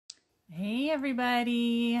Hey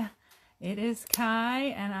everybody, it is Kai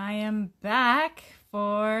and I am back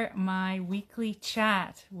for my weekly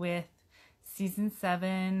chat with season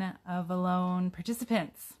 7 of Alone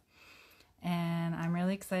participants. And I'm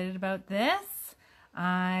really excited about this.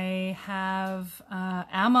 I have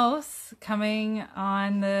Amos coming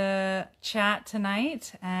on the chat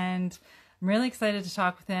tonight and I'm really excited to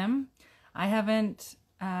talk with him. I haven't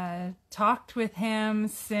talked with him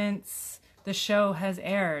since the show has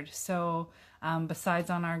aired, so besides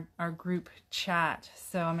on our group chat.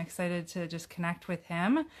 So I'm excited to just connect with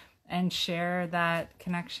him and share that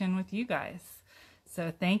connection with you guys.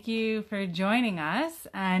 So thank you for joining us.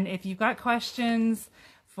 And if you've got questions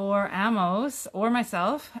for Amos or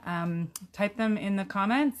myself, type them in the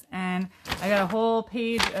comments. And I got a whole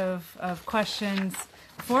page of questions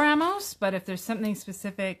for Amos, but if there's something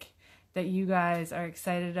specific that you guys are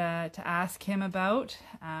excited to ask him about,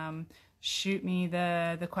 shoot me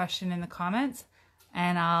the question in the comments,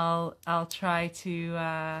 and I'll try to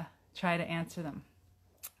answer them.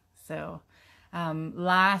 So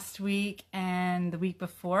last week and the week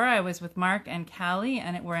before, I was with Mark and Callie,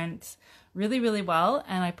 and it went really, really well.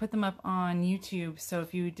 And I put them up on YouTube. So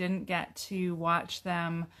if you didn't get to watch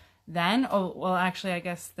them then, oh well, actually, I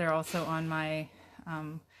guess they're also on my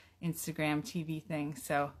Instagram TV thing.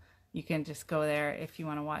 So you can just go there if you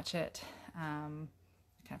want to watch it.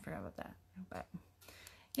 I forgot about that, but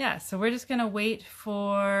yeah, so we're just gonna wait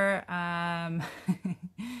for the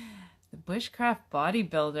bushcraft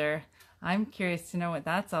bodybuilder. I'm curious to know what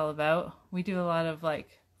that's all about. We do a lot of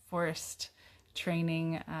like forest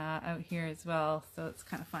training out here as well, so it's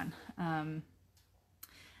kind of fun.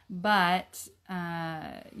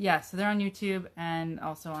 Yeah, so they're on YouTube and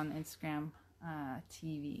also on Instagram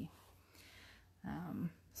TV.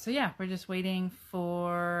 So yeah, we're just waiting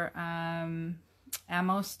for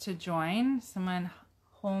Amos to join. Someone,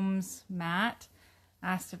 Holmes Matt,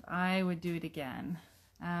 asked if I would do it again.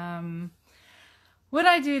 Would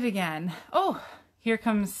I do it again? Oh, here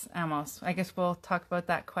comes Amos. I guess we'll talk about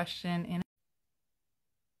that question in.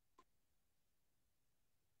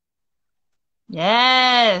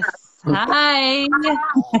 Yes. Hi.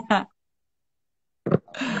 I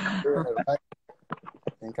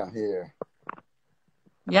think I'm here.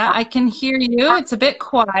 Yeah, I can hear you. It's a bit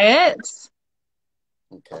quiet.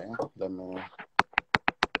 Okay, let's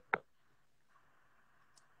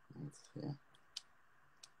see.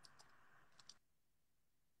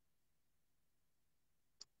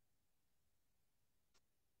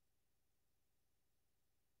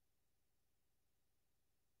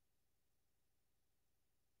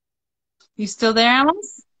 You still there,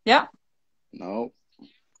 Amos? Yep. No.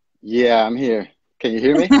 Yeah, I'm here. Can you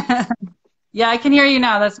hear me? Yeah, I can hear you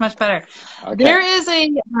now. That's much better. Okay. There is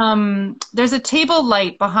there's a table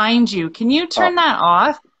light behind you. Can you turn that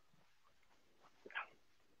off?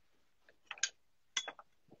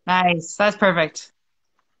 Nice. That's perfect.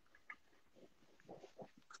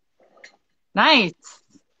 Nice.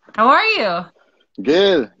 How are you?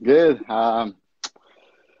 Good, good.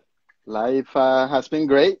 Life has been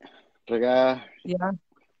great. Yeah.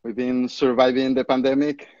 We've been surviving the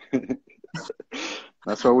pandemic.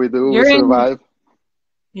 That's what we do. You're we survive.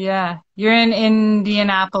 You're in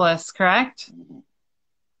Indianapolis, correct?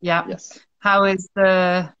 Yeah. Yes. Are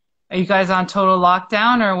you guys on total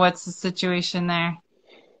lockdown, or what's the situation there?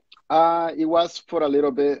 It was for a little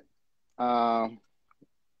bit.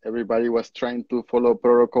 Everybody was trying to follow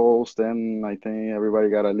protocols. Then I think everybody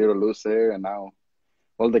got a little looser, and now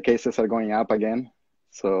all the cases are going up again.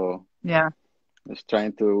 So Yeah. just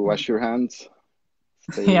trying to wash your hands,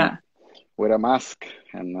 Yeah. wear a mask,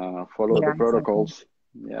 and follow the protocols.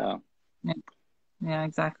 Exactly. Yeah,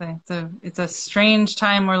 exactly. It's a strange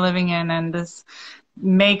time we're living in, and this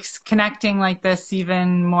makes connecting like this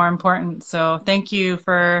even more important. So thank you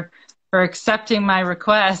for accepting my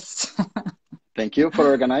request. Thank you for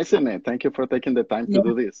organizing it. Thank you for taking the time to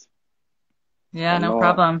do this. Yeah, no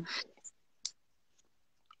problem.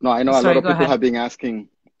 No, I know a lot of people have been asking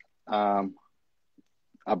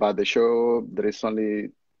about the show. There is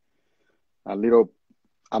only a little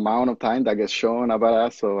amount of time that gets shown about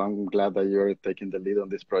us, so I'm glad that you're taking the lead on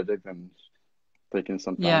this project and taking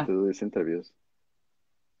some time to do these interviews.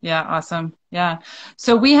 Yeah, awesome. Yeah.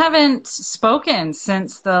 So we haven't spoken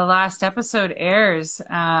since the last episode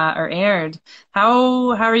aired.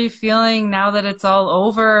 How are you feeling now that it's all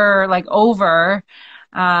over,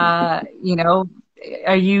 you know,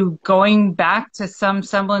 are you going back to some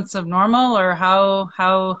semblance of normal, or how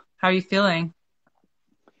are you feeling?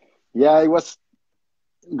 Yeah, it was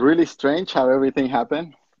really strange how everything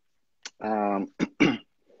happened. When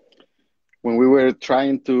we were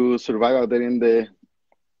trying to survive out there in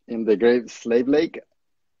in the Great Slave Lake,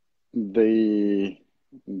 the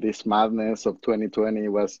this madness of 2020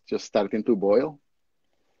 was just starting to boil,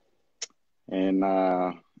 and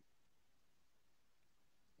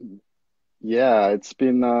yeah, it's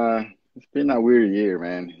been a weird year,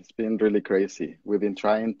 man. It's been really crazy. We've been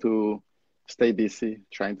trying to stay busy,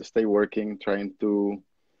 trying to stay working, trying to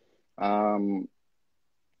um,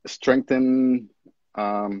 strengthen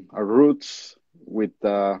our roots with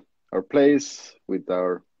our place, with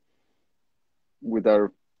our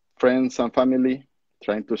friends and family,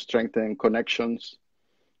 trying to strengthen connections.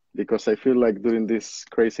 Because I feel like during these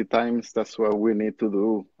crazy times, that's what we need to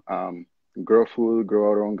do. Grow food, grow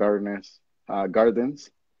our own gardens,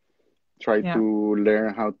 try Yeah. to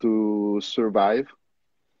learn how to survive,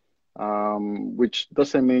 which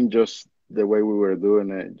doesn't mean just the way we were doing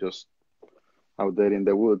it, just out there in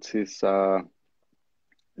the woods. It's a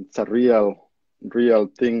real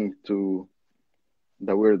thing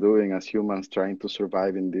that we're doing as humans, trying to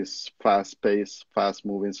survive in this fast-paced,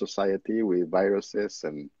 fast-moving society with viruses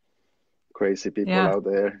and crazy people Yeah. out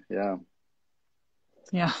there. Yeah.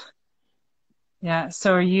 Yeah. Yeah.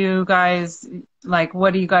 So are you guys, like,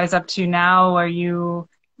 what are you guys up to now? Are you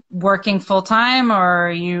working full time, or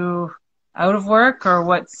are you out of work, or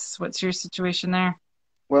what's your situation there?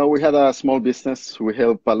 Well, we had a small business. We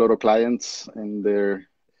help a lot of clients in their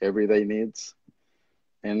everyday needs.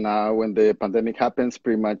 And when the pandemic happens,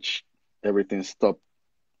 pretty much everything stopped.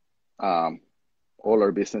 Um, all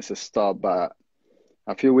our businesses stopped. But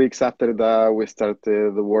a few weeks after that, we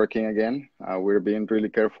started working again. We're being really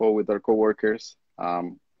careful with our coworkers.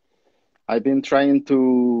 I've been trying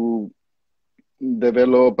to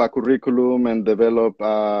develop a curriculum and develop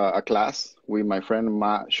a class with my friend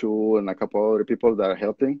Matt Shu and a couple other people that are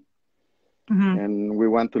helping. Hmm. And we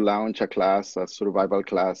want to launch a class, a survival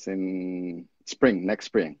class in spring, next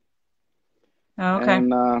spring. Oh, okay.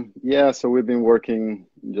 And yeah, so we've been working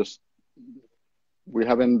just, we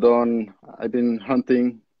haven't done, I've been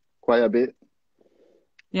hunting quite a bit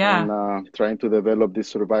and Yeah. trying to develop this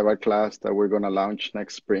survival class that we're going to launch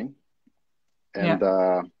next spring. Yeah.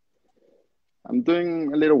 And I'm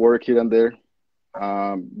doing a little work here and there.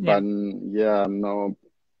 Yeah. But yeah, no,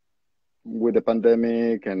 with the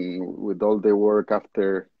pandemic and with all the work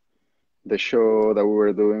after the show that we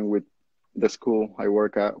were doing with the school I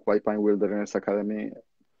work at, White Pine Wilderness Academy,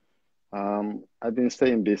 I've been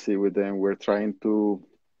staying busy with them. We're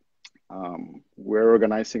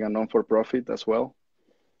organizing a non-for-profit as well.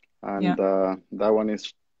 Yeah. And that one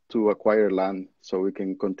is to acquire land so we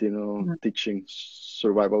can continue Mhm. teaching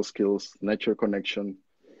survival skills, nature connection.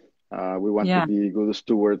 We want to Yeah. be good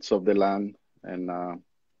stewards of the land. And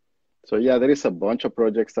so, yeah, there is a bunch of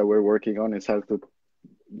projects that we're working on. It's hard to,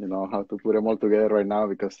 how to put them all together right now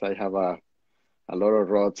because I have a lot of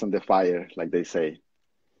rods on the fire, like they say.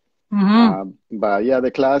 Hmm. But yeah,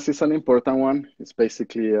 the class is an important one. It's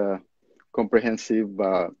basically a comprehensive,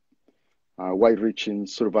 wide-reaching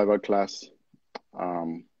survival class,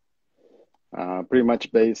 um, pretty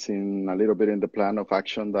much based in a little bit in the plan of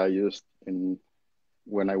action that I used in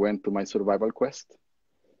when I went to my survival quest.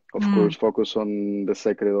 Of course, Mm. focus on the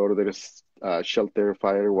sacred orders, shelter,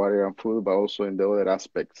 fire, water, and food, but also in the other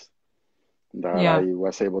aspects that I Yeah.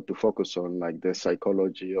 was able to focus on, like the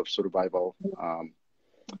psychology of survival.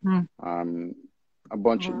 Mm. Um, a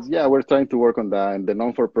bunch. Yeah, we're trying to work on that, and the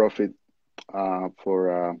non-for-profit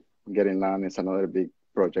for getting land is another big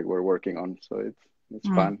project we're working on. So it's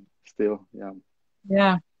Mm. fun still. Yeah.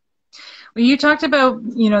 Yeah. Well, you talked about,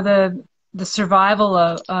 the survival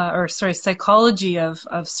of, or sorry, psychology of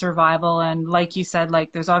survival, and like you said,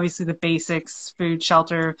 like there's obviously the basics, food,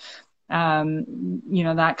 shelter,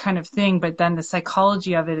 that kind of thing, but then the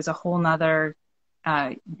psychology of it is a whole nother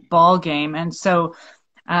ball game. And so,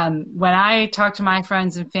 when I talk to my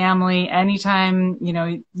friends and family, anytime,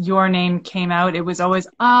 your name came out, it was always,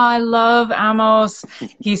 I love Amos.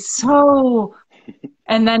 He's so,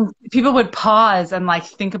 and then people would pause and like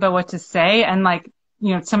think about what to say. And like,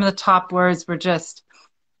 some of the top words were just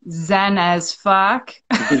zen as fuck.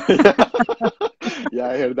 Yeah,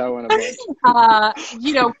 I heard that one a bunch.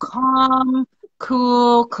 Calm,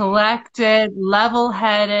 cool, collected,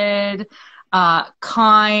 level-headed,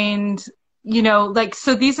 kind, like,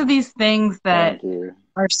 so these are these things that Thank you.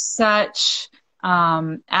 are such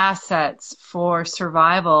assets for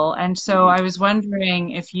survival. And so Mhm. I was wondering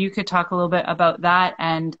if you could talk a little bit about that.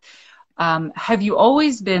 And have you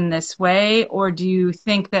always been this way, or do you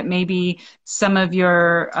think that maybe some of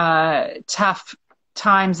your tough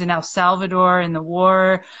times in El Salvador in the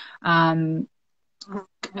war um,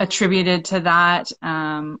 attributed to that?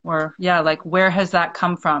 Or yeah, like where has that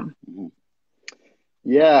come from? Mhm.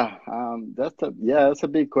 That's a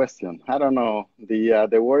big question. I don't know. The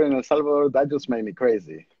war in El Salvador, that just made me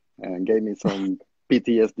crazy and gave me some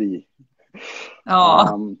PTSD.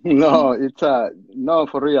 Oh, No, no,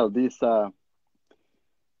 for real. It's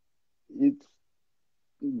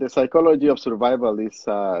the psychology of survival is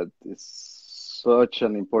such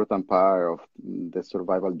an important part of the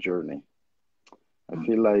survival journey. I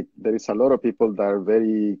feel like there is a lot of people that are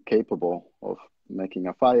very capable of making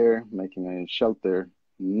a fire, making a shelter,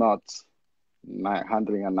 not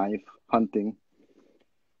handling a knife, hunting,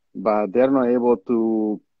 but they're not able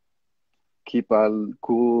to keep a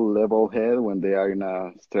cool, level head when they are in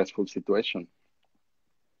a stressful situation.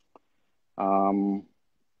 Um,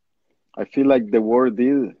 I feel like the war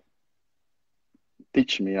did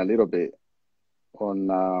teach me a little bit on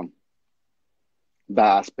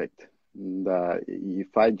that aspect. That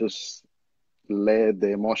if I just let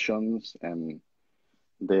the emotions and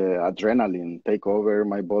the adrenaline take over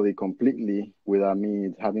my body completely without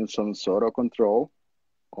me having some sort of control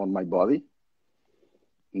on my body,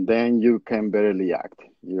 then you can barely act.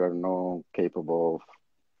 You are not capable of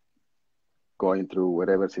going through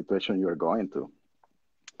whatever situation you are going to.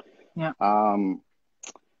 yeah. Um,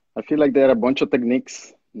 I feel like there are a bunch of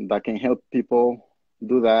techniques that can help people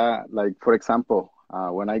do that. Like, for example,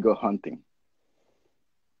 when I go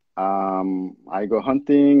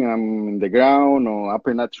hunting, I'm in the ground or up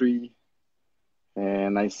in a tree,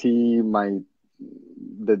 and I see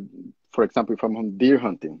the, for example, if I'm deer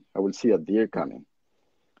hunting, I will see a deer coming.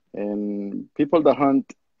 And people that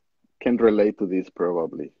hunt can relate to this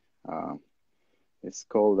probably. Uh, it's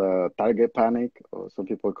called target panic, or some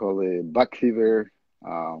people call it buck fever.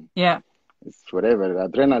 Um, Yeah. it's whatever.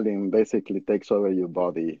 Adrenaline basically takes over your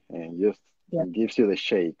body and just Yeah. gives you the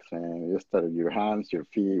shakes, and you start your hands, your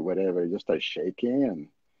feet, whatever, you start shaking, and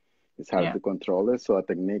it's hard Yeah. to control it. So a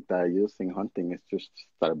technique that I use in hunting is just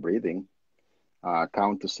start breathing.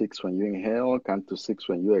 Count to six when you inhale, count to six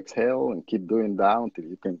when you exhale, and keep doing that until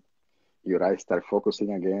your eyes start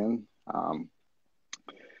focusing again.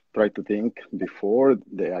 Try to think before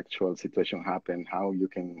the actual situation happen how you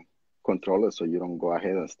can control it so you don't go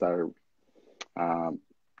ahead and start um,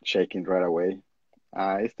 shaking right away.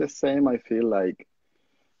 It's the same, I feel like,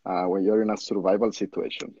 when you're in a survival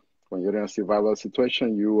situation. When you're in a survival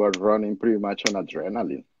situation, you are running pretty much on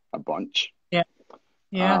adrenaline, a bunch. Yeah.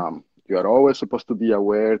 Yeah. You are always supposed to be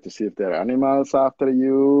aware to see if there are animals after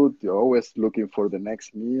you. You're always looking for the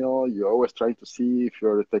next meal. You're always trying to see if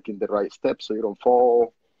you're taking the right steps so you don't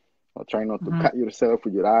fall, or try not to Hmm. cut yourself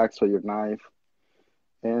with your axe or your knife.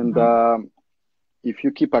 And Hmm. if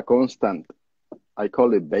you keep a constant, I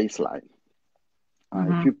call it baseline.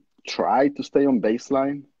 If Hmm. you try to stay on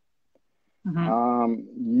baseline, Hmm.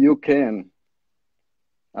 you can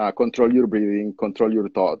control your breathing, control your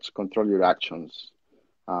thoughts, control your actions.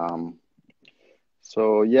 Um,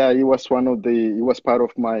 so yeah, it was part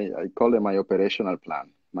of I call it my operational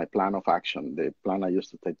plan, my plan of action, the plan I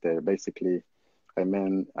used to take there. Basically, I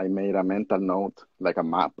made a mental note, like a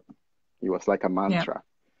map. It was like a Yeah. mantra,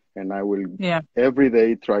 and I will Yeah. every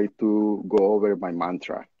day try to go over my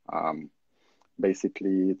mantra.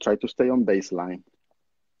 Basically, try to stay on baseline,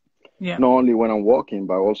 Yeah. not only when I'm walking,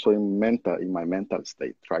 but also in my mental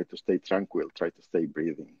state. Try to stay tranquil. Try to stay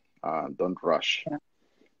breathing. Don't rush. Yeah.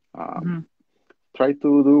 Um, Hmm. Try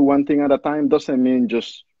to do one thing at a time. Doesn't mean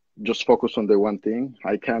just focus on the one thing.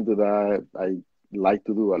 I can't do that. I like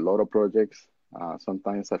to do a lot of projects.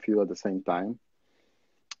 Sometimes a few at the same time.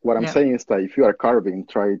 What I'm Yeah. saying is that if you are carving,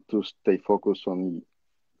 try to stay focused on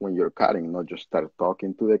when you're cutting, not just start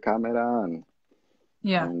talking to the camera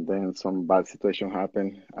Yeah. and then some bad situation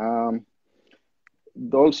happen.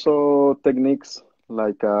 Also techniques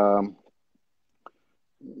like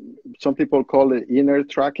some people call it inner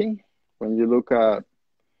tracking. When you look at,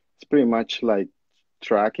 it's pretty much like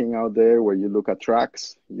tracking out there where you look at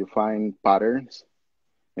tracks, you find patterns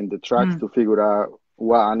in the tracks Mm. to figure out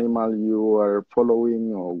what animal you are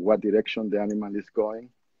following or what direction the animal is going.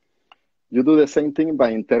 You do the same thing,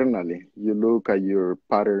 but internally. You look at your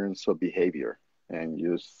patterns of behavior and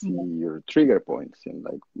you see Yeah. your trigger points and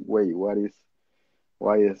like, wait, why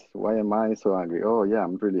am I so angry? Oh yeah,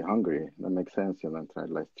 I'm really hungry. That makes sense. And then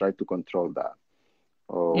try to control that.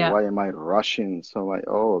 Or Yeah. why am I rushing so much?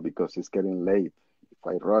 Oh, because it's getting late. If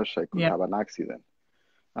I rush, I could Yeah. have an accident.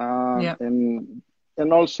 Um, Yeah. and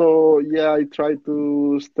and also, yeah, I try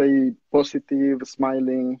to stay positive,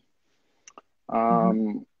 smiling. Hmm.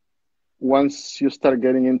 Um, Once you start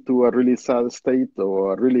getting into a really sad state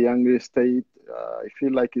or a really angry state, I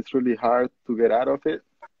feel like it's really hard to get out of it.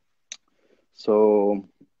 So,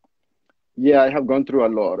 yeah, I have gone through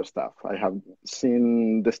a lot of stuff. I have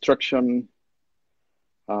seen destruction.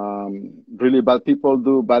 Really bad people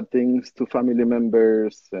do bad things to family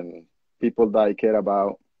members and people that I care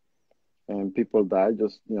about, and people die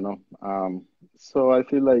just, so I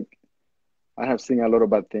feel like I have seen a lot of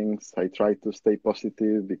bad things. I try to stay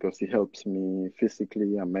positive because it helps me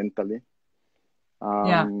physically and mentally.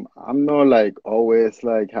 Yeah. I'm not like always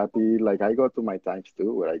like happy. Like I go to my times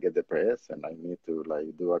too where I get depressed and I need to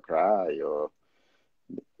like do a cry, or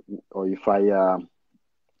if I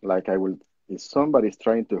like I will, if somebody's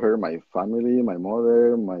trying to hurt my family, my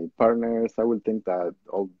mother, my partners, I will think that,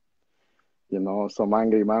 oh, some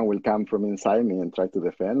angry man will come from inside me and try to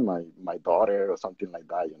defend my daughter or something like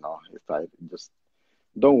that. If I just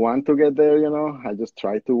don't want to get there, I just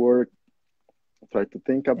try to work, try to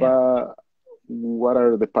think Yeah. about what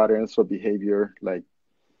are the patterns of behavior. Like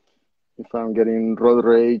if I'm getting road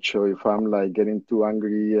rage or if I'm like getting too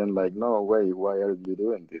angry and like, no, wait, why are you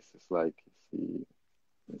doing this? It's like, see,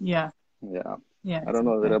 Yeah. yeah, Yeah, I don't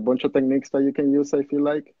know. There are exactly. a bunch of techniques that you can use, I feel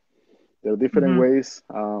like. There are different Mm-hmm. ways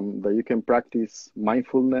that you can practice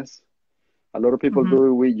mindfulness. A lot of people Mm-hmm. do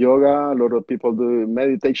it with yoga. A lot of people do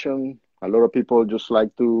meditation. A lot of people just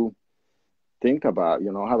like to think about,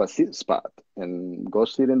 have a sit spot and go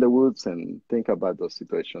sit in the woods and think about those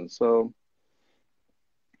situations. So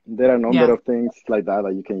there are a number Yeah. of things like that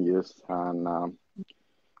that you can use. And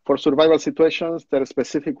for survival situations, there are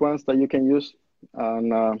specific ones that you can use.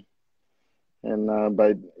 And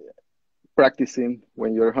by practicing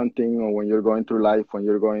when you're hunting or when you're going through life, when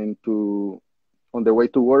you're going to on the way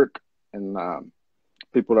to work, and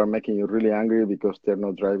people are making you really angry because they're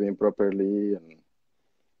not driving properly, and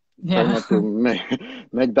try Yeah. not to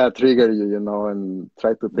make that trigger you, and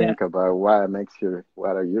try to Yeah. think about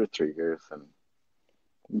what are your triggers. And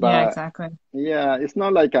Yeah, but exactly. yeah, it's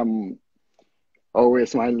not like I'm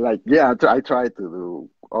always smiling. Like yeah, I try to do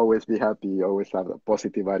always be happy, always have a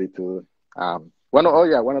positive attitude. One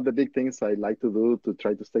of the big things I like to do to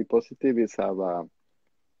try to stay positive is have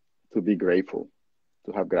to be grateful,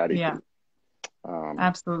 to have Yeah, gratitude. If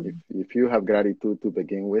absolutely. you have gratitude to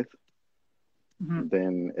begin with, Hmm.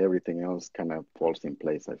 then everything else kind of falls in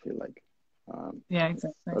place, I feel like. Um, Yeah, that's,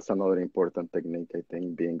 exactly. that's another important technique, I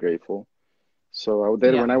think, being grateful. So out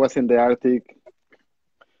there, Yeah. when I was in the Arctic,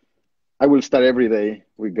 I will start every day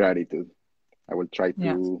with gratitude. I will try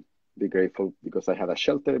Yeah. to be grateful because I had a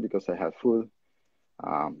shelter, because I had food,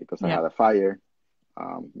 because I Yeah. had a fire,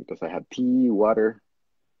 because I had tea, water,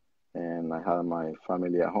 and I had my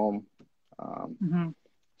family at home. Um, Hmm.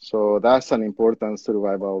 so that's an important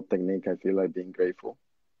survival technique, I feel like being grateful.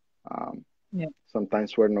 Um, Yeah.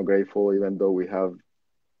 Sometimes we're not grateful, even though we have,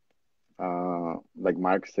 like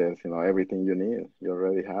Mark says, everything you need, you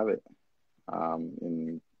already have it.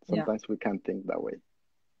 And Yeah. sometimes we can't think that way.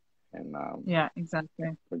 And Yeah,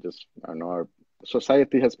 exactly. we just, I don't know, our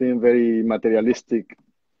society has been very materialistic,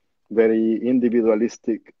 very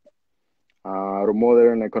individualistic. Our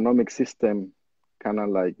modern economic system kind of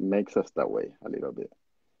like makes us that way a little bit.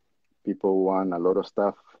 People want a lot of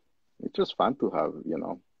stuff. It's just fun to have,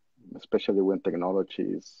 especially when technology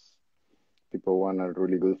is. People want a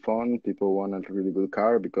really good phone. People want a really good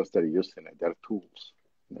car because they're using it. They're tools.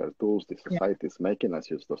 They're tools. The Yeah. society is making us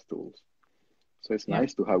use those tools. So it's Yeah.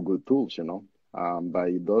 nice to have good tools, But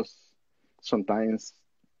it does sometimes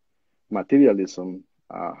materialism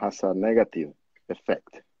has a negative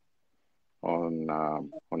effect on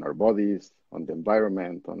our bodies, on the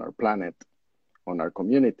environment, on our planet, on our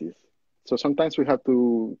communities. So sometimes we have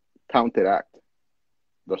to counteract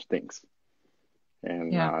those things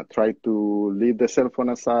and Yeah. try to leave the cell phone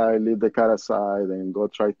aside, leave the car aside, and go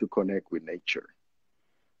try to connect with nature.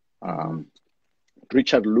 Hmm. Um,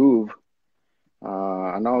 Richard Louv,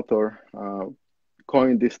 an author,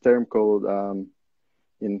 coined this term called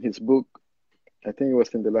in his book. I think it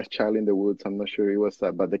was in The Last Child in the Woods. I'm not sure it was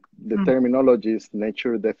that, but the Mm. terminology is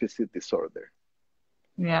nature deficit disorder.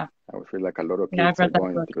 Yeah. I feel like a lot of Yeah, I've kids are read that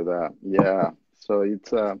going book. through that. Yeah, so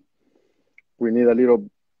it's we need a little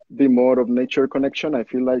bit more of nature connection. I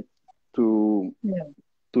feel like to Yeah.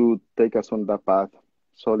 take us on that path.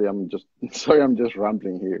 Sorry, I'm just sorry, I'm just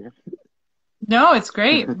rambling here. No, it's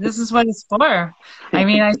great. This is what it's for. I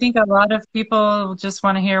mean, I think a lot of people just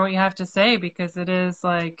want to hear what you have to say because it is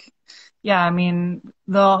like, yeah, I mean,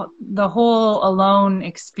 the whole alone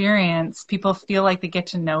experience, people feel like they get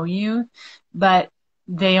to know you, but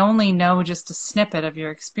they only know just a snippet of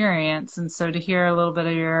your experience. And so to hear a little bit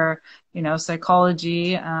of your,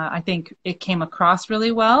 psychology, I think it came across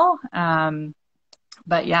really well.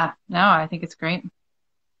 But yeah, no, I think it's great.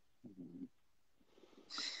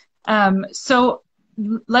 So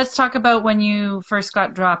let's talk about when you first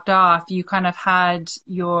got dropped off. You kind of had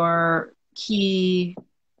your key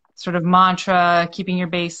sort of mantra, keeping your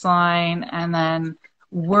baseline, and then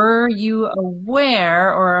were you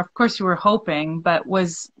aware, or of course you were hoping, but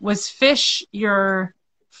was fish your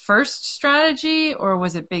first strategy, or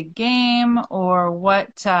was it big game, or what?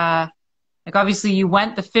 Like obviously you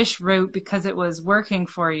went the fish route because it was working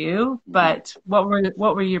for you, but what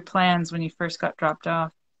were your plans when you first got dropped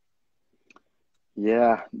off?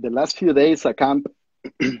 Yeah, the last few days at camp,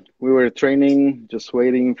 we were training, just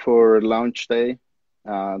waiting for launch day,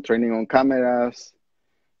 training on cameras,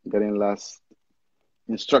 getting last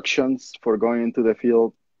instructions for going into the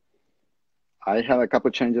field. I had a couple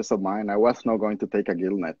changes of mind. I was not going to take a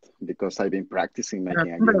gill net because I've been practicing I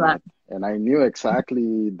making a gill remember that. net, and I knew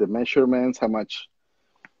exactly the measurements, how much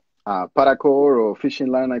paracord or fishing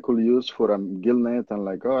line I could use for a gill net. And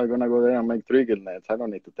like, oh, I'm gonna go there and make 3 gill nets. I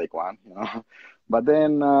don't need to take one, you know. But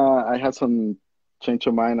then I had some change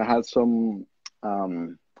of mind. I had some,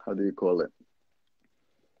 how do you call it?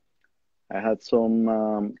 I had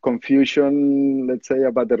some confusion, let's say,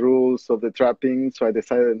 about the rules of the trapping. So I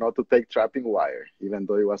decided not to take trapping wire, even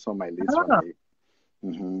though it was on my list when Oh,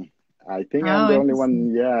 Mhm. I think I'm oh, the only interesting.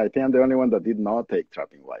 one. Yeah, I think I'm the only one that did not take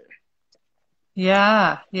trapping wire.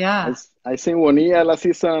 Yeah, yeah, I seen Juanilla last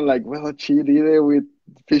season, like, well, she did it with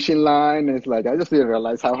fishing line. It's like, I just didn't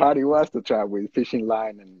realize how hard it was to trap with fishing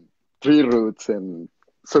line and tree roots and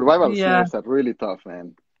survival yeah, snares are really tough,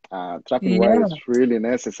 man. Trapping wire is yeah, really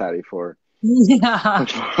necessary for, yeah,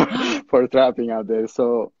 for trapping out there.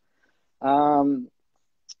 Um,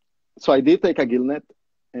 so I did take a gill net,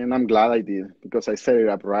 and I'm glad I did because I set it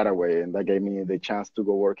up right away, and that gave me the chance to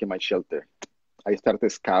go work in my shelter. I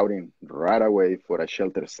started scouting right away for a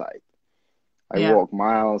shelter site. I yeah, walk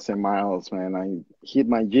miles and miles, man. I hit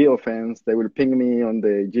my geo fence. They will ping me on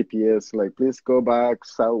the GPS, like, please go back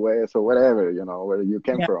southwest or whatever, you know, where you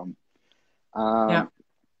came yeah, from. yeah. Um,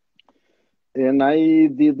 and I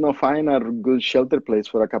did not find a good shelter place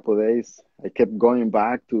for a couple of days. I kept going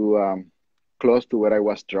back to close to where I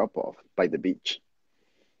was dropped off by the beach.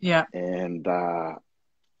 Yeah. And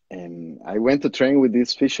and I went to train with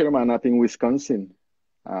this fisherman up in Wisconsin.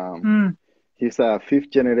 Um, Mm, he's a fifth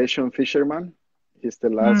generation fisherman. He's the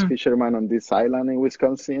last mm, fisherman on this island in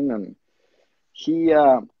Wisconsin, and he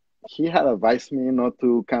uh, he had advised me not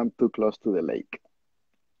to come too close to the lake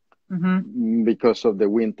mm-hmm, because of the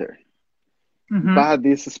winter. mm-hmm. But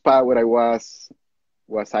this spot where I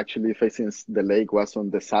was actually facing the lake was on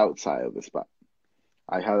the south side of the spot.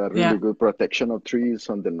 I had a Yeah, really good protection of trees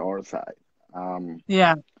on the north side. Um,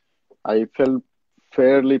 yeah, I felt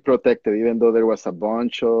fairly protected, even though there was a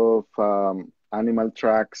bunch of animal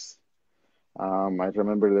tracks. I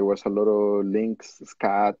remember there was a lot of lynx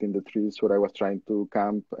scat in the trees where I was trying to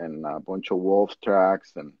camp, and a bunch of wolf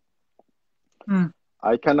tracks. And mm,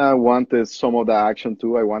 I kind of wanted some of the action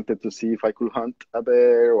too. I wanted to see if I could hunt a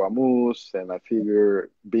bear or a moose, and I figure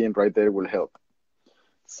being right there will help.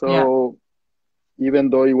 yeah, So even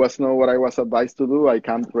though it was not what I was advised to do, I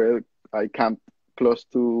camped close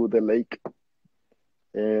to the lake,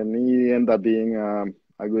 and it ended up being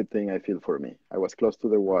a good thing. I feel for me. I was close to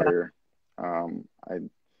the yeah, water. I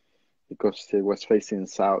because it was facing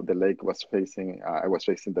south. The lake was facing. I was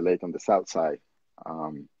facing the lake on the south side.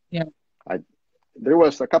 Um, yeah, I there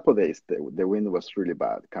was a couple of days the wind was really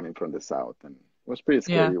bad coming from the south, and it was pretty yeah,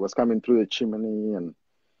 scary. It was coming through the chimney, and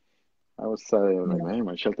I was like, yeah, man,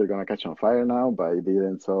 my shelter gonna catch on fire now, but it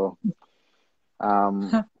didn't.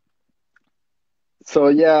 Um, so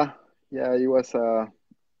yeah, it was.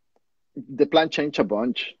 The plan changed a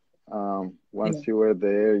bunch. yeah. Once Of you were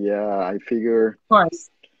there, yeah, I figure, course.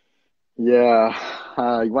 yeah,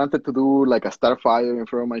 I wanted to do like a start fire in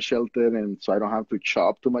front of my shelter, and so I don't have to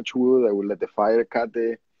chop too much wood. I will let the fire cut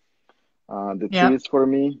the Yeah, trees for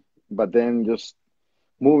me. But then just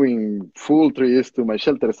moving full trees to my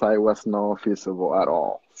shelter site was not feasible at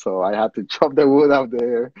all. So I had to chop the wood out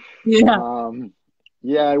there. yeah, Um,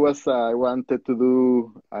 yeah, I was. I wanted to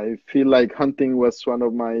do. I feel like hunting was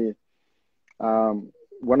um,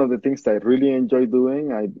 one of the things that I really enjoy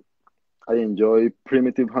doing. I enjoy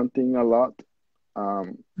primitive hunting a lot.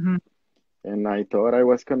 Um, hmm, and I thought I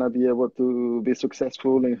was gonna be able to be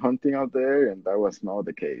successful in hunting out there, and that was not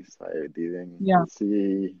the case. I didn't yeah,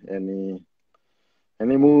 see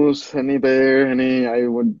any moose, any bear, any. I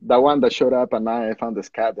would the one that showed up, and I found this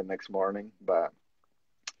cat the next morning, but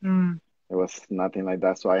mm, it was nothing like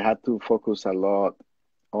that. So I had to focus a lot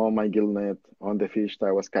on my gill net, on the fish that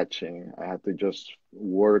I was catching. I had to just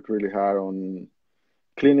work really hard on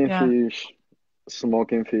cleaning yeah, fish,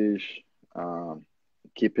 smoking fish, um,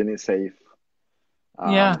 keeping it safe.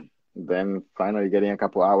 yeah, then finally getting a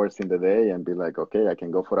couple hours in the day and be like, okay, I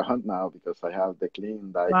can go for a hunt now because I have the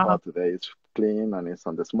clean that I Wow. caught today. It's clean and it's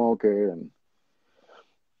on the smoker. And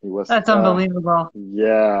it was, That's unbelievable.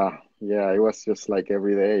 yeah, it was just like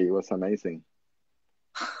every day. It was amazing.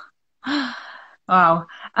 Wow.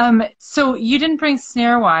 So you didn't bring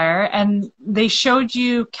snare wire, and they showed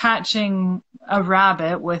you catching a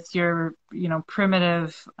rabbit with your,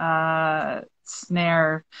 primitive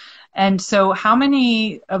snare. And so how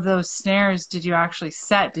many of those snares did you actually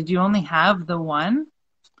set? Did you only have the one?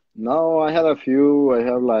 No, I had a few. I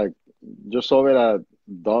have like just over a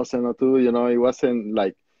dozen or two. It wasn't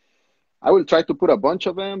like I will try to put a bunch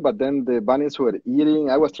of them, but then the bunnies were eating.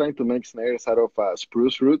 I was trying to make snares out of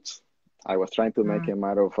spruce roots. I was trying to make Mm, them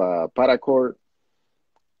out of paracord.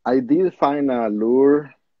 I did find a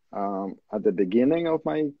lure at the beginning of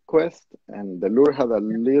my quest, and the lure had a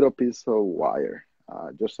little piece of wire,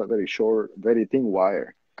 just a very short, very thin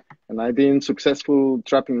wire. And I've been successful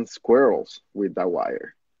trapping squirrels with that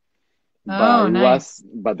wire. oh, nice.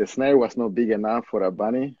 But the snare was not big enough for a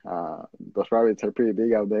bunny. Those rabbits are pretty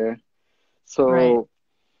big out there. Right. So,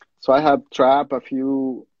 so I have trapped a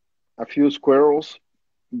few squirrels,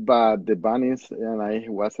 but the bunnies and I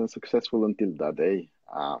wasn't successful until that day.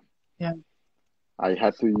 Yeah.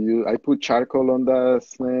 I put charcoal on the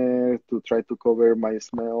snare to try to cover my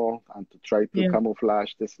smell and to try to Yeah.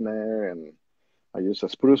 camouflage the snare. And I use a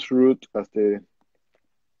spruce root as the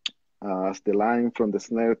line from the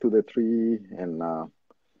snare to the tree. And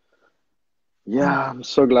Mm. yeah, I'm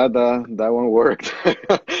so glad that that one worked. I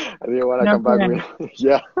didn't want to No come back kidding. with,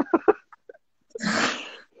 yeah,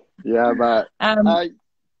 yeah, but Um, I,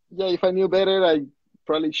 yeah, if I knew better, I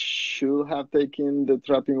probably should have taken the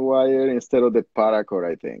trapping wire instead of the paracord,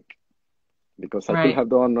 I think, because I could right. have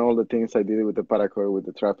done all the things I did with the paracord with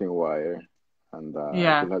the trapping wire, and I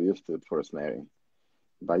Yeah. could have used it for snaring.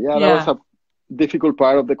 But yeah, that was Yeah. a difficult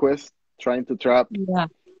part of the quest, trying to trap. Yeah.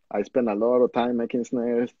 I spent a lot of time making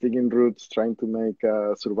snares, digging roots, trying to make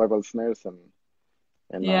survival snares, and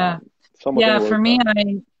Yeah. some of them Yeah. For worked me, out.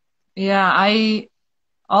 I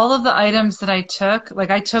all of the items that I took,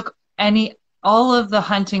 like I took all of the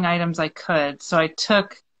hunting items I could. So I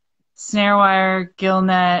took snare wire, gill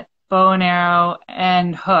net, bow and arrow,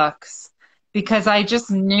 and hooks because I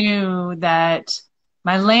just knew that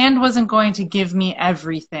my land wasn't going to give me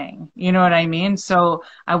everything. You know what I mean? So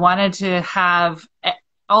I wanted to have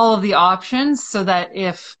all of the options so that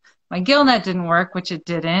if my gill net didn't work, which it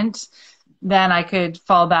didn't, then I could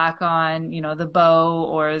fall back on, the bow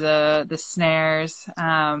or the snares.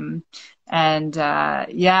 And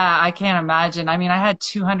yeah, I can't imagine. I mean, I had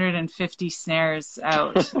 250 snares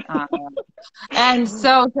out. And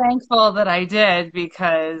so thankful that I did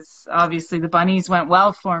because obviously the bunnies went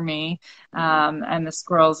well for me, and the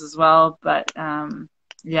squirrels as well. But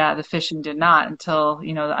yeah, the fishing did not until,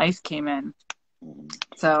 the ice came in.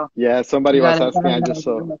 So Yeah, somebody you was gotta,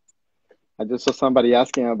 asking. I just saw somebody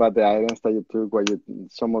asking about the items that you took.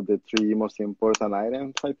 Some of the three most important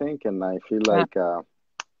items, I think, and I feel yeah. like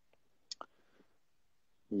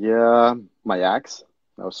yeah, my axe.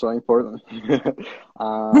 That was so important.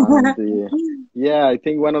 Yeah, I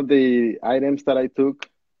think one of the items that I took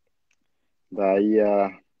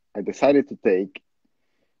that I decided to take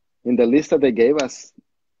in the list that they gave us,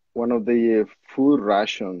 one of the food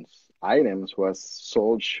rations items was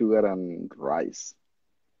salt, sugar, and rice.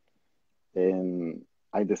 And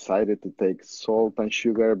I decided to take salt and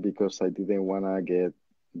sugar because I didn't want to get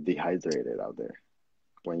dehydrated out there.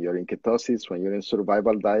 When you're in ketosis, when you're in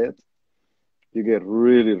survival diet, you get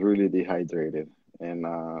really, really dehydrated.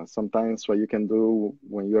 And sometimes what you can do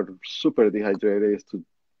when you're super dehydrated is to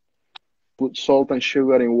put salt and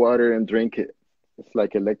sugar in water and drink it. It's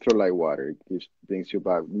like electrolyte water. Brings you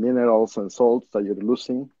back minerals and salts that you're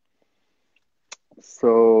losing.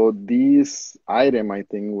 So this item, I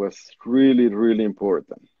think, was really, really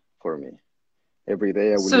important for me. Every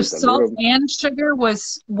day I will So eat a salt little and sugar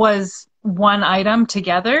was one item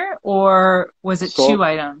together, or was it two salt.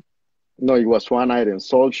 items? No, it was one item,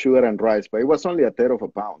 salt, sugar, and rice, but it was only a third of a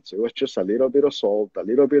pound. So it was just a little bit of salt, a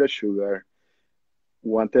little bit of sugar,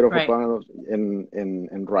 one third of a Right. pound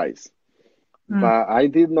in rice. Mm, But I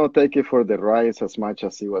did not take it for the rice as much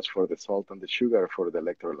as it was for the salt and the sugar for the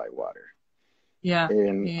electrolyte water. yeah.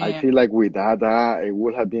 And Yeah. I Yeah. feel like with that, I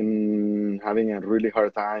would have been having a really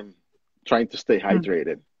hard time trying to stay Mm,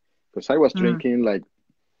 hydrated because I was mm, drinking like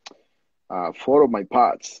four of my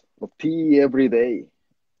pots of tea every day.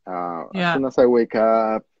 As yeah. soon as I wake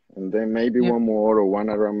up, and then maybe Yeah. one more, or one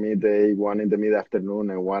around midday, one in the mid afternoon,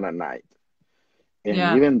 and one at night. And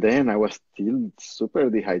even then, I was still super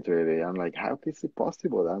dehydrated. I'm like, how is it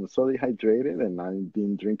possible? I'm so dehydrated and I've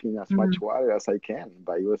been drinking as much Mm. water as I can.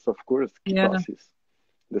 But it was, of course, Yeah. ketosis,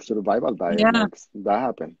 the survival diet Yeah, makes that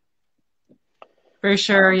happen. for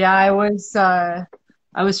sure. Um, Yeah,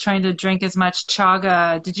 I was trying to drink as much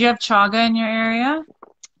chaga. Did you have chaga in your area?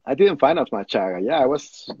 I didn't find as much chaga. Yeah, I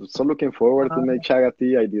was so looking forward to make chaga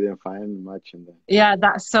tea. I didn't find much in there. Yeah,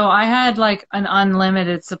 that so I had like an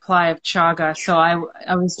unlimited supply of chaga. So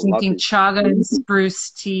I was drinking Lucky. chaga and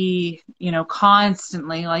spruce tea,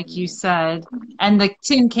 constantly, like you said. And the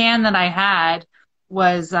tin can that I had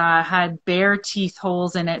was had bare teeth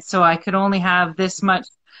holes in it, so I could only have this much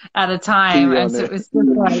at a time. Tea And on so it it. was just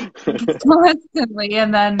like constantly.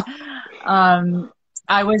 And then um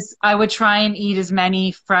I would try and eat as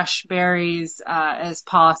many fresh berries as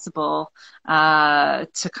possible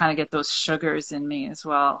to kind of get those sugars in me as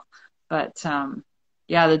well. But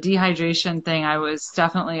yeah, the dehydration thing I was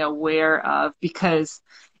definitely aware of because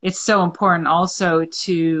it's so important also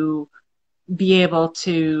to be able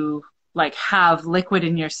to like have liquid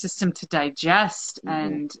in your system to digest Hmm.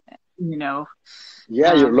 and you know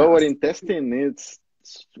Yeah, your um lower intestine needs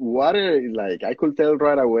water. Like I could tell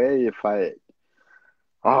right away if I,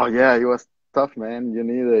 oh yeah, it was tough, man. You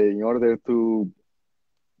need in order to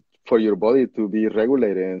for your body to be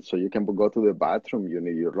regulated, so you can go to the bathroom. You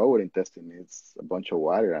need your lower intestine needs a bunch of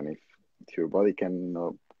water, and if your body can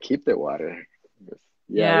keep the water,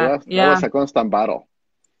 yeah, yeah, that yeah, was a constant battle,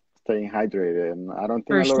 staying hydrated. And I don't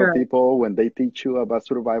think for a lot of sure. people, when they teach you about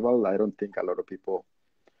survival, I don't think a lot of people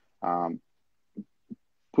um,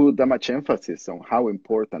 put that much emphasis on how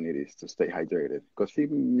important it is to stay hydrated because it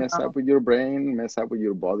mess Oh, up with your brain, mess up with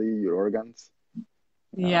your body, your organs.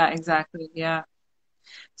 yeah, Um, exactly. Yeah.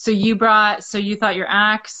 So you thought your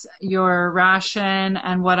axe, your ration,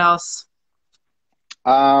 and what else?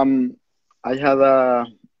 um, I had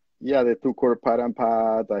yeah, the two core pattern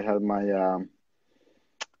pad. I had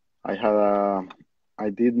I had I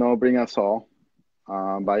did not bring a saw,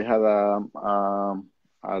 but I had a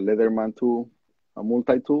Leatherman tool, a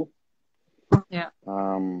multi tool. Yeah.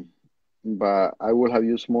 Um, but I would have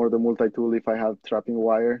used more the multi tool if I had trapping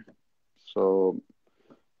wire. So,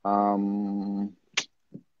 um,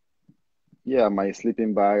 yeah, my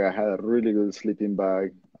sleeping bag. I had a really good sleeping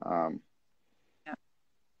bag. Um, Yeah.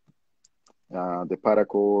 the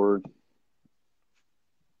paracord.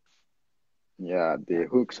 Yeah, the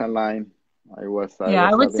hooks and line. I Yeah, was I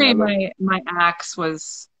would having a say lot. my axe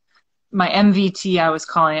was my MVT, I was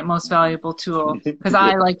calling it, most valuable tool, because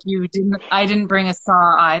Yeah. I, like you, didn't bring a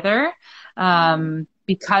saw either,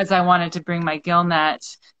 because I wanted to bring my gill net,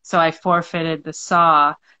 so I forfeited the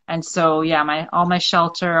saw. And so yeah, my all my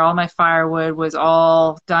shelter, all my firewood was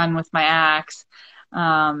all done with my axe.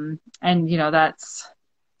 And that's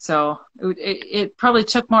so it probably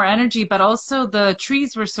took more energy, but also the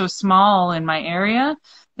trees were so small in my area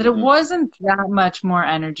that it Hmm. wasn't that much more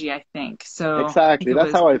energy, I think. So I think Exactly. it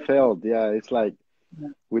That's was. how I felt. Yeah, it's like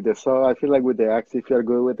with the saw, I feel like with the axe, if you're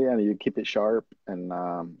good with it and you keep it sharp, and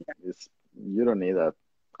it's you don't need a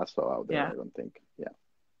saw out there. Yeah. I don't think. Yeah.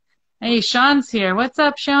 Hey, Sean's here. What's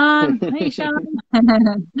up, Sean? Hey, Sean.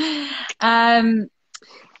 Um,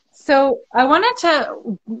 so I wanted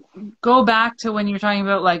to go back to when you were talking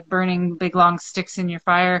about like burning big long sticks in your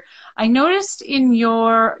fire. I noticed in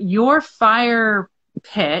your fire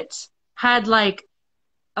pit had like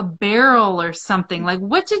a barrel or something. Like,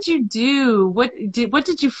 what did you do? What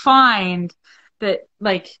did you find that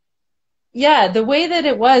like yeah, the way that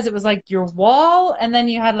it was like your wall, and then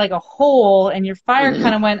you had like a hole, and your fire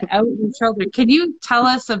kind of went out your shoulder. Can you tell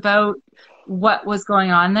us about what was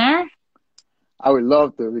going on there? I would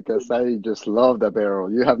love to because I just love the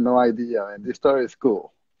barrel. You have no idea, and this story is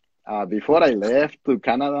cool. Before I left to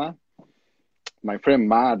Canada, my friend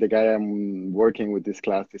Matt, the guy I'm working with this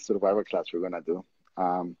class, this survival class we're gonna do,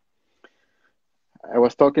 um, I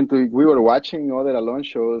was talking to, we were watching other alone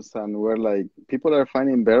shows and we're like, people are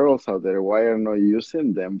finding barrels out there. Why are not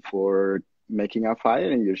using them for making a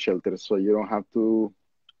fire in your shelter so you don't have to,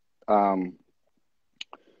 um,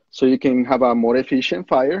 so you can have a more efficient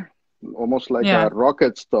fire, almost like Yeah, a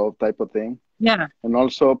rocket stove type of thing. yeah, And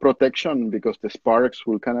also protection because the sparks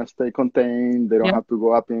will kind of stay contained. They don't yeah, have to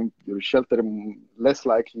go up in your shelter, less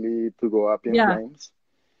likely to go up in yeah, flames.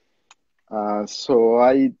 So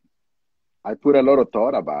I put a lot of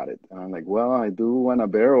thought about it. And I'm like, well, I do want a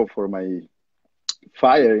barrel for my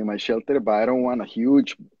fire in my shelter, but I don't want a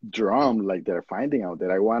huge drum like they're finding out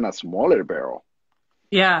there. I want a smaller barrel.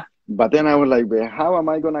 yeah, But then I was like, but how am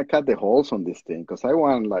I gonna cut the holes on this thing? Because I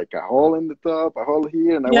want like a hole in the top, a hole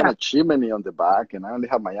here, and I want yeah, a chimney on the back. And I only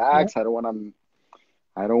have my yeah, axe. I don't want to.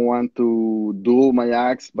 I don't want to dull my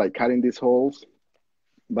axe by cutting these holes.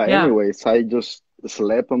 But Yeah. anyways, I just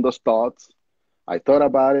slept on those thoughts. I thought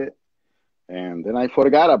about it, and then I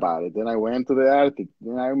forgot about it. Then I went to the Arctic.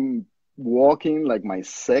 Then I'm walking like my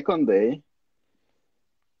second day,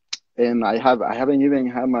 and I haven't even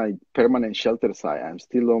had my permanent shelter site. I'm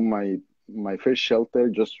still on my first shelter,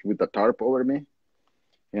 just with the tarp over me,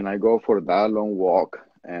 and I go for that long walk.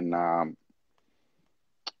 And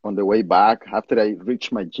on the way back, after I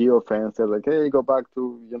reach my geo fence, they're like, "Hey, go back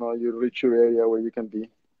to you reach your area where you can be."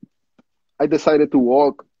 I decided to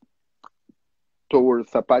walk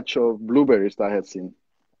towards a patch of blueberries that I had seen.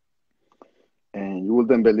 And you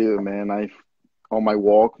wouldn't believe it, man. On my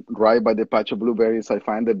walk right by the patch of blueberries, I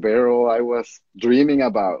find the barrel I was dreaming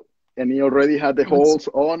about. And he already had the That's- holes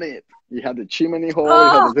on it. He had the chimney hole, he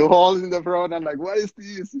had Oh, the holes in the front. I'm like, what is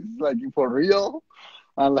this? It's like, for real?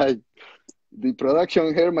 I'm like, the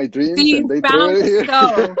production here, my so dreams, and you they threw found it the here.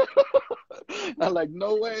 stove. I'm like,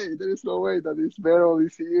 no way. There is no way that this barrel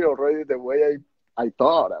is here already the way I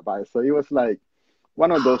thought about it. So it was like,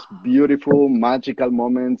 one of those beautiful, magical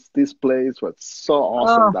moments. This place was so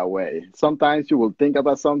awesome Oh, that way. Sometimes you will think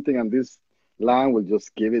about something and this land will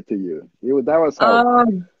just give it to you. That was how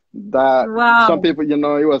oh, that some wow. people,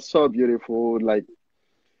 it was so beautiful. Like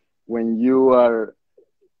when you are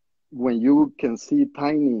when you can see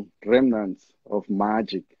tiny remnants of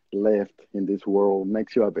magic left in this world,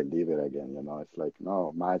 makes you a believer again. It's like,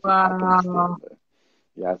 no, magic happens still. Wow.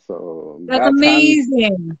 Yeah, so That's God's hand.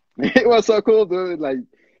 amazing. It was so cool, dude. Like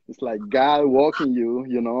it's like God walking you,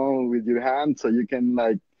 with your hand, so you can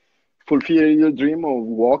like fulfill your dream of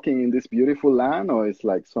walking in this beautiful land. Or it's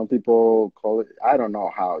like some people call it. I don't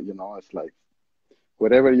know how. It's like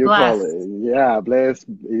whatever you call Blessed. it. Yeah, blessed.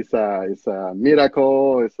 It's a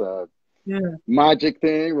miracle. It's a Yeah. magic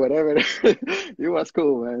thing. Whatever. It was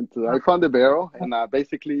cool, man. So I found the barrel, and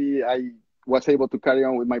basically I was able to carry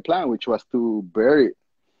on with my plan, which was to bury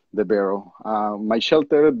the barrel. My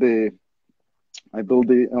shelter, I built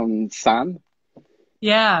it on sand,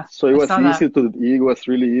 Yeah, so it I was saw that. easy to. It was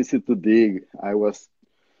really easy to dig. I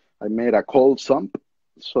made a cold sump,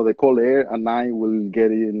 so the cold air at night will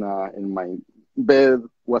get in my bed.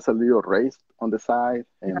 Was a little raised on the side,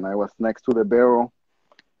 Yeah. and I was next to the barrel,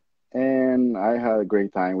 and I had a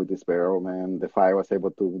great time with this barrel, man. The fire was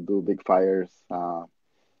able to do big fires.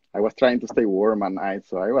 I was trying to stay warm at night,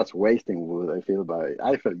 so I was wasting wood. I feel, but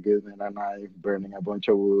I felt good, man. At night, burning a bunch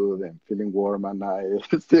of wood and feeling warm at night.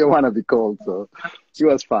 Still want to be cold, so it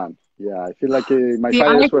was fun. Yeah, I feel like my See, I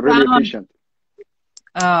fires were really found, efficient.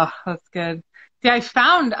 oh, that's good. See, I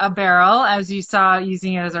found a barrel, as you saw,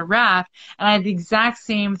 using it as a raft, and I had the exact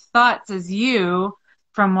same thoughts as you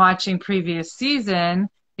from watching previous season,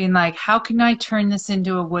 being like, how can I turn this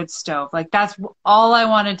into a wood stove? Like, that's all I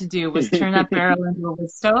wanted to do was turn that barrel into a wood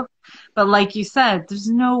stove. But like you said, there's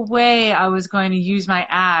no way I was going to use my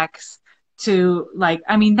axe to, like,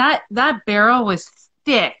 I mean, that barrel was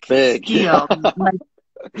thick Big. steel.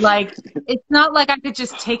 Like it's not like I could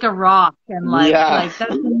just take a rock and Yeah. like that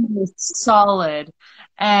thing was solid.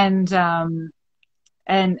 And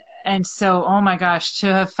and so oh my gosh, to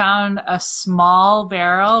have found a small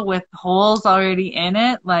barrel with holes already in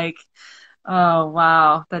it, like oh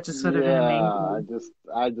wow, that just would have been Yeah, amazing.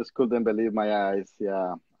 I just couldn't believe my eyes.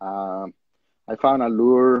 Yeah. I found a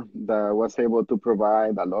lure that was able to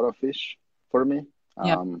provide a lot of fish for me.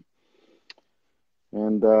 Yeah. Um,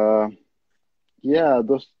 and yeah,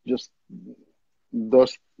 those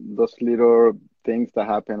little things that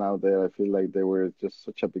happen out there, I feel like they were just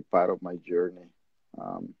such a big part of my journey.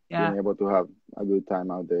 Yeah. Being able to have a good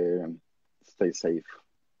time out there and stay safe.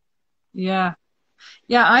 Yeah.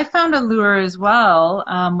 Yeah, I found a lure as well,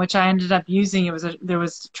 which I ended up using. There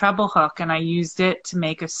was a treble hook, and I used it to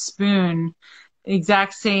make a spoon,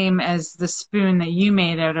 exact same as the spoon that you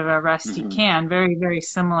made out of a rusty Hmm. can, very, very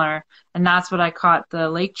similar. And that's what I caught the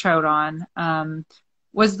lake trout on.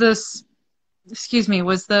 Was this, excuse me,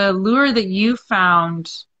 was the lure that you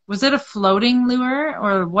found, was it a floating lure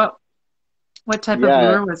or what type of Yeah,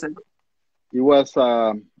 lure was it? it was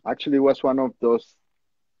actually it was one of those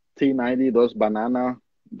T90, those banana,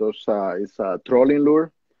 those it's a trolling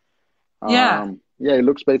lure. Yeah, Yeah, it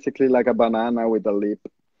looks basically like a banana with a lip,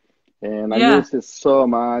 and I yeah, used it so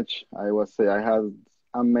much. I was say I had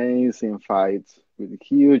amazing fights with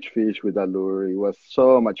huge fish with that lure. It was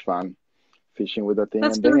so much fun fishing with that thing,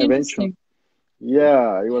 that's and then really eventually, interesting.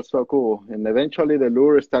 yeah, it was so cool. And eventually, the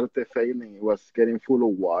lure started failing. It was getting full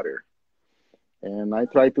of water, and I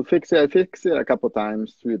tried to fix it. I fixed it a couple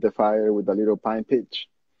times with the fire with a little pine pitch,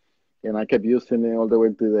 and I kept using it all the way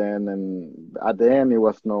to the end. And at the end, it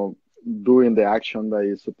was no. doing the action that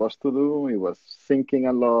it's supposed to do. It was sinking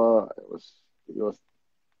a lot. It was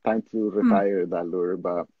time to Hmm. retire that lure,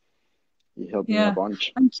 but it helped me a Yeah.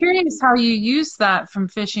 bunch. I'm curious how you use that from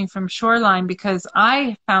fishing from shoreline because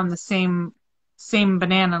I found the same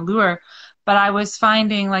banana lure, but I was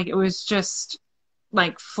finding like it was just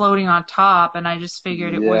like floating on top and I just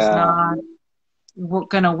figured it was Yeah, not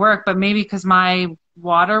gonna work, but maybe because my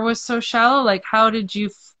water was so shallow, like how did you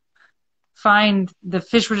find the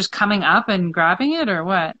fish were just coming up and grabbing it or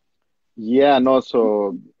what? yeah, no,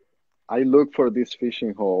 so I looked for this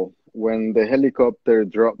fishing hole when the helicopter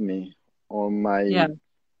dropped me on my Yeah.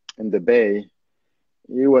 in the bay.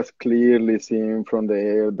 It was clearly seen from the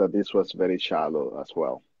air that this was very shallow as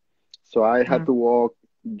well. So I had Mm. to walk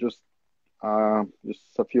just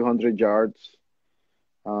just a few hundred yards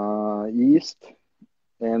east,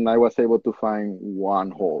 and I was able to find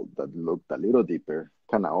one hole that looked a little deeper,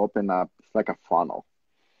 kind of open up. It's like a funnel.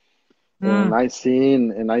 And Mm. I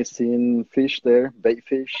seen fish there, bait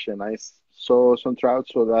fish, and saw some trout.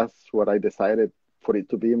 So that's what I decided for it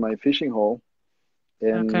to be my fishing hole,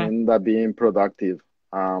 and Okay. end up being productive.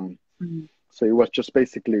 Um, Mm. so it was just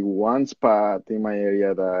basically one spot in my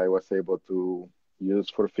area that I was able to use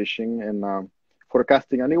for fishing and for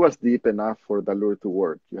casting, and it was deep enough for the lure to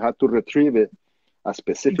work. You had to retrieve it a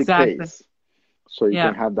specific Exactly. pace so you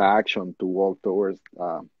can Yeah. have the action to walk towards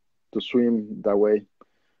to swim that way.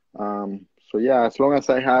 So yeah, as long as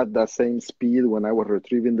I had the same speed when I was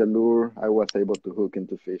retrieving the lure, I was able to hook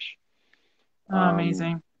into fish. Oh, Um,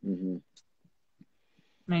 amazing. mhm.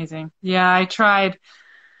 Amazing. Yeah, I tried.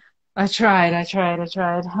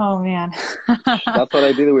 Oh man. That's what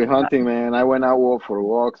I did with hunting, man. I went out for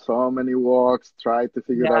walks, so many walks, tried to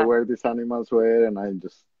figure out Yeah, where these animals were, and I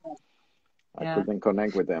yeah. couldn't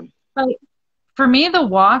connect with them. But for me,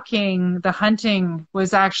 the hunting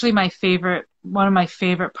was actually my favorite. One of my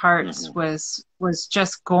favorite parts Hmm. was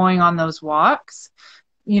just going on those walks,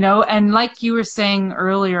 and like you were saying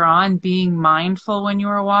earlier on, being mindful when you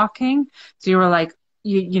were walking. So you were like,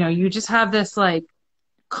 you just have this like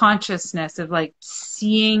consciousness of like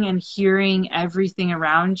seeing and hearing everything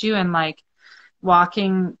around you and like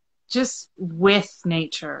walking just with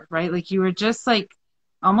nature, right? Like you were just like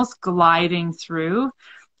almost gliding through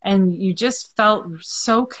and you just felt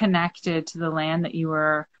so connected to the land that you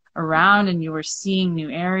were around and you were seeing new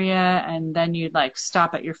area and then you'd like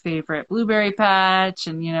stop at your favorite blueberry patch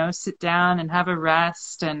and sit down and have a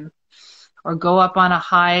rest and or go up on a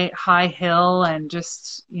high hill and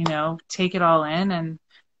just take it all in. And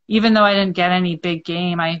even though I didn't get any big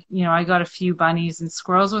game, I got a few bunnies and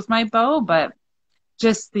squirrels with my bow, but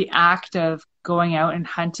just the act of going out and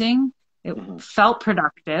hunting, it Hmm. felt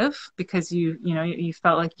productive because you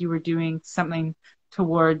felt like you were doing something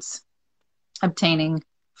towards obtaining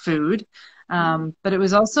food. Hmm. But it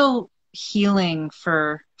was also healing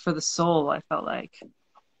for the soul, I felt like.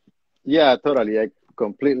 Yeah, totally. I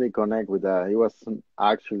completely connect with that. It was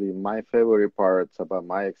actually my favorite parts about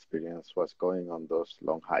my experience was going on those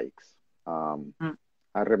long hikes. Um, Mm.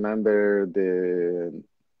 I remember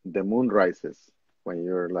the moon rises when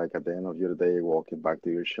you're like at the end of your day walking back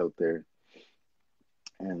to your shelter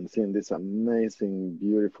and seeing these amazing,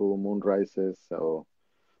 beautiful moon rises. So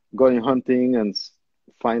going hunting and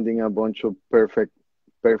finding a bunch of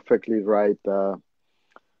perfectly ripe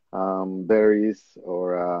berries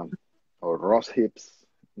or rose hips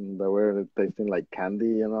that were tasting like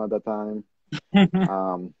candy, at the time.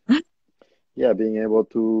 Um, yeah, being able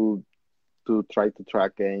to try to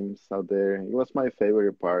track games out there. It was my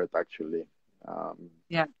favorite part actually. Um,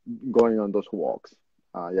 Yeah, going on those walks.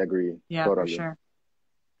 I agree yeah, for totally. sure.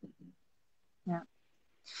 Yeah.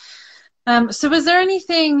 So was there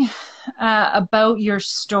anything about your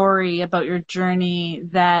story, about your journey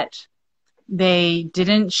that they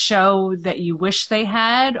didn't show that you wish they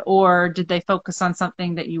had, or did they focus on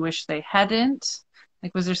something that you wish they hadn't?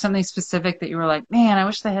 Like, was there something specific that you were like, man, I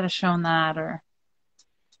wish they had shown that, or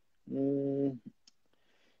Mm,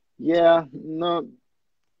 yeah, no,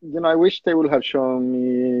 I wish they would have shown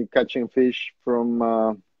me catching fish from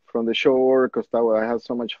the shore because I had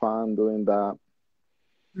so much fun doing that.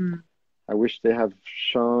 mm, I wish they have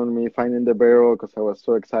shown me finding the barrel because I was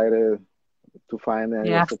so excited to find it. It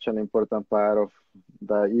yeah, was such an important part of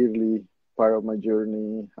the early part of my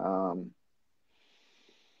journey.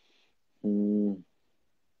 Mm,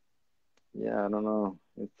 yeah, I don't know.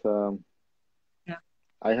 yeah,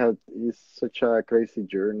 It's such a crazy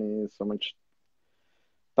journey, so much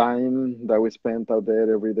time that we spent out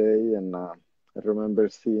there every day, and I remember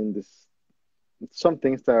seeing some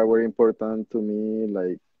things that were important to me,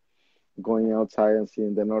 like going outside and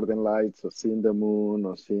seeing the northern lights, or seeing the moon,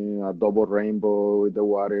 or seeing a double rainbow with the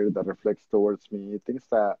water that reflects towards me. Things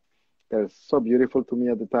that they're so beautiful to me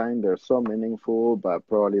at the time. They're so meaningful, but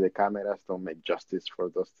probably the cameras don't make justice for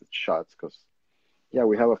those shots. Because yeah,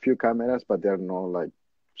 we have a few cameras, but they're not like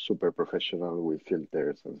super professional with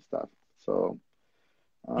filters and stuff. So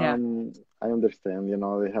Yeah. I understand.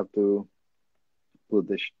 They have to put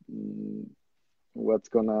what's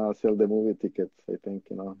gonna sell the movie tickets. I think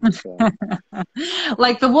it's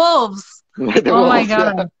Like the wolves. like the Oh my wolves.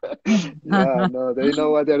 Yeah, God. yeah. No, they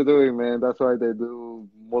know what they're doing, man. That's why they do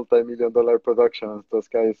multi-million-dollar productions. Those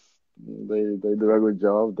guys, they do a good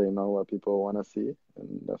job. They know what people want to see,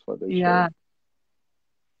 and that's what they Yeah. show.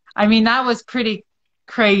 I mean, that was pretty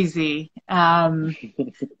crazy.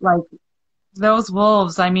 Like those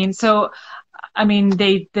wolves. I mean, so, I mean,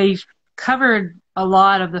 they covered a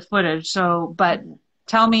lot of the footage. So, but Mhm.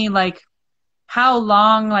 tell me, like, how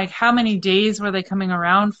long, like, how many days were they coming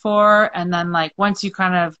around for? And then, like, once you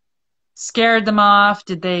kind of scared them off,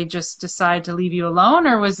 did they just decide to leave you alone,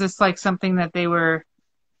 or was this like something that were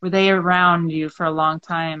they around you for a long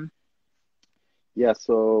time? Yeah.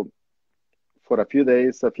 So for a few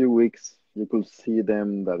days, a few weeks, you could see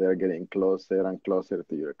them that they're getting closer and closer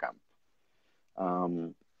to your camp.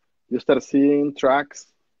 Um, you start seeing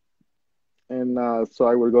tracks, and so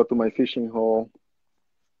I will go to my fishing hole,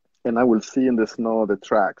 and I will see in the snow the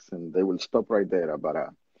tracks, and they will stop right there, about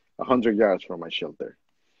 100 yards from my shelter.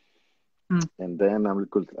 Hmm. And then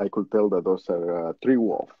I could tell that those are three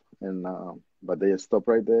wolf, and but they stop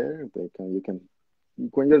right there. You can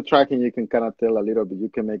when you're tracking, you can kind of tell a little bit. You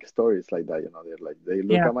can make stories like that. They're like they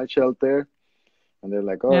look Yeah, at my shelter, and they're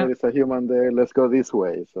like, oh, yeah, there's a human there. Let's go this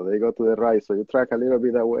way. So they go to the right. So you track a little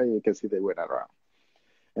bit that way. You can see they went around.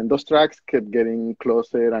 And those tracks kept getting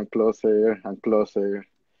closer and closer and closer.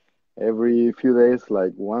 Every few days,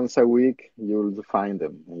 like once a week, you'll find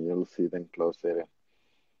them and you'll see them closer.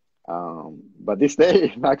 But this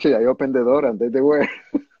day, actually, I opened the door and they were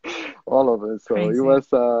all of it. So it crazy. was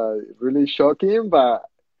really shocking, but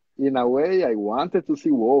in a way, I wanted to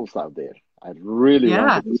see wolves out there. I really Yeah,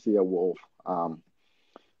 wanted to see a wolf. Um,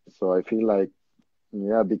 so I feel like,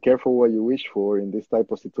 yeah, be careful what you wish for in these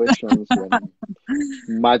type of situations when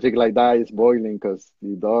magic like that is boiling, because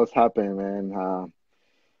it does happen, man.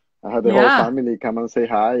 I had the whole yeah, family come and say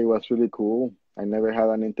hi. It was really cool. I never had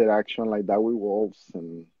an interaction like that with wolves,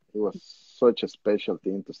 and it was such a special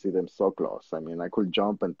thing to see them so close. I mean, I could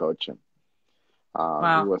jump and touch them.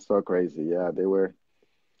 It wow. was so crazy. Yeah, they were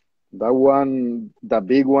that one, the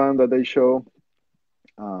big one that they show.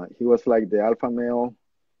 He was like the alpha male,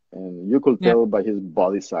 and you could Yeah, tell by his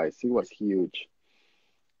body size. He was huge,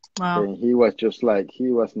 wow. and he was just like he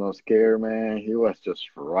was not scared, man. He was just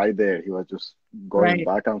right there. He was just going Right.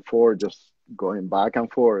 back and forth, just going back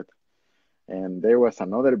and forth. And there was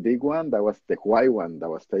another big one that was the white one that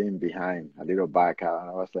was staying behind, a little back. And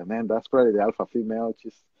I was like, man, that's probably the alpha female.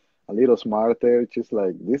 She's a little smarter. She's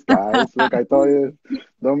like, these guys, look, I told you,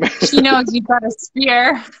 don't mess. She knows you've got a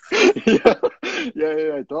spear. Yeah, yeah,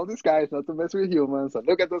 yeah. I told these guys not to mess with humans. And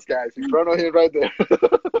look at those guys in front of him right there.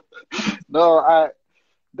 No,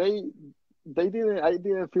 they, they didn't. I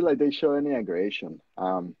didn't feel like they show any aggression.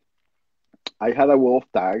 I had a wolf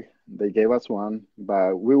tag. They gave us one,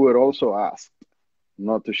 but we were also asked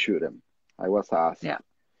not to shoot them. I was asked Yeah,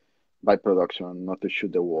 by production not to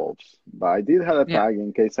shoot the wolves, but I did have a yeah, tag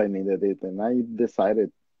in case I needed it, and I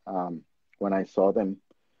decided um, when I saw them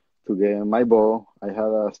to get my bow. I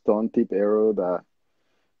had a stone tip arrow that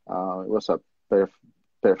it was a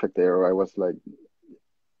perfect arrow. I was like,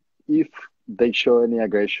 if they show any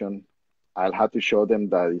aggression, I'll have to show them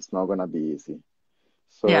that it's not gonna be easy.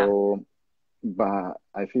 yeah, So, but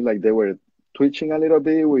I feel like they were twitching a little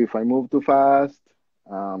bit if I moved too fast.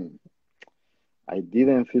 Um, I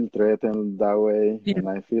didn't feel threatened that way, yeah, and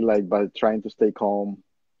I feel like by trying to stay calm,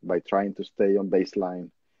 by trying to stay on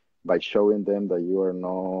baseline, by showing them that you are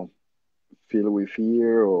not filled with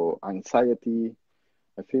fear or anxiety,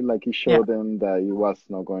 I feel like it yeah, showed them that it was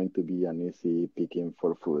not going to be an easy picking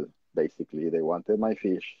for food. Basically, they wanted my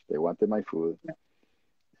fish, they wanted my food,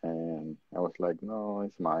 and I was like, no,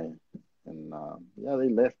 it's mine. And yeah, they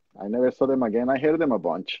left. I never saw them again. I heard them a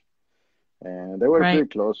bunch, and they were right. pretty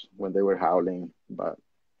close when they were howling, but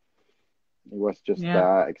it was just Yeah,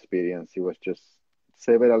 that experience. It was just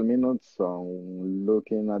several minutes on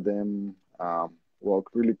looking at them walk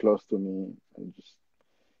really close to me, and just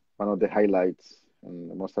one of the highlights and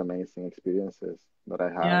the most amazing experiences that I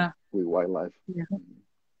have yeah, with wildlife. yeah.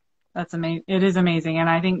 That's amazing. It is amazing. And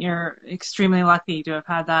I think you're extremely lucky to have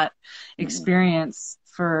had that Mhm. experience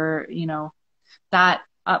for, that.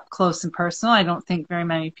 up close and personal. I don't think very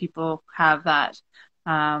many people have that.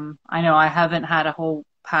 I know I haven't had a whole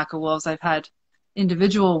pack of wolves. I've had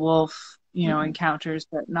individual wolf, Hmm. encounters,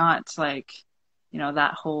 but not like,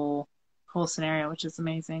 that whole scenario, which is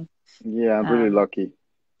amazing. Yeah, I'm really Um, lucky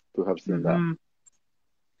to have seen that. mhm.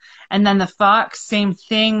 And then the fox, same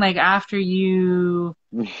thing. Like after you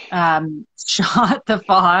shot the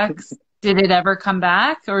fox, did it ever come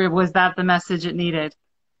back, or was that the message it needed?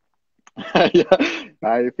 Yeah,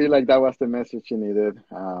 I feel like that was the message you needed.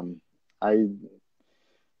 I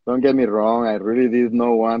don't get me wrong, I really did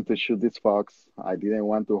not want to shoot this fox. I didn't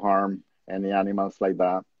want to harm any animals like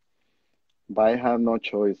that. But I had no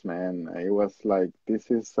choice, man. It was like this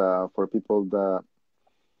is for people that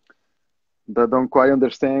don't quite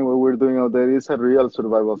understand what we're doing out there. It's a real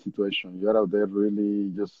survival situation. You're out there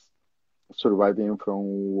really just surviving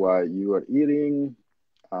from what you are eating.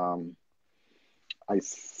 Um, I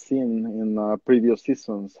seen in previous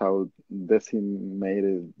seasons how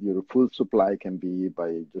decimated your food supply can be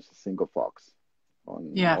by just a single fox on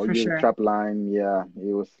Yeah, all for your sure. trap line. Yeah,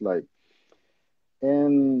 it was like,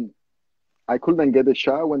 and I couldn't get a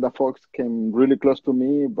shot when the fox came really close to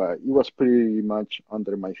me, but it was pretty much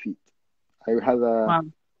under my feet. I had a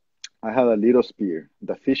Wow. I had a little spear,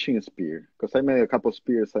 the fishing spear, because I made a couple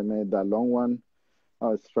spears. I made the long one.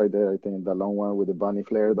 Oh, it's right there, I think, the long one with the bunny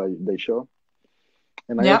flare that they show.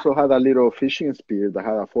 And I Yep. also had a little fishing spear that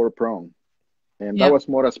had a four prong. And that Yep. was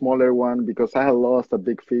more a smaller one because I had lost a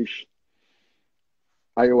big fish.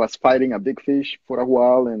 I was fighting a big fish for a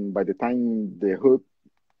while, and by the time the hook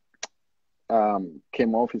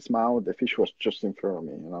came off his mouth, the fish was just in front of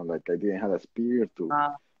me. Like I didn't have a spear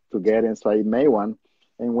Wow. to get in, so I made one.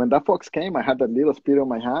 And when that fox came, I had that little spear in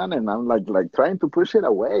my hand, and I'm like trying to push it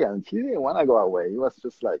away, and she didn't want to go away. It was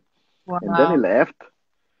just like, and then he Wow. left,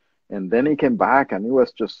 and then he came back, and it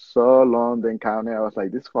was just so long the encounter. I was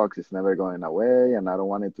like, this fox is never going away, and I don't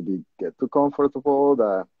want it to be get too comfortable.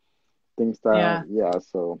 The things that Yeah. yeah,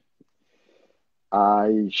 so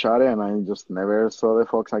I shot it, and I just never saw the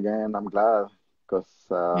fox again. I'm glad because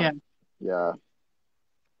Yeah. yeah.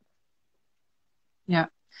 Yeah.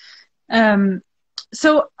 Um,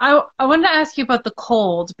 so I wanted to ask you about the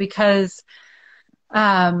cold because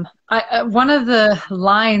one of the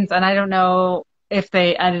lines, and I don't know if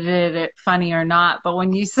they edited it funny or not, but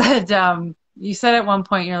when you said at one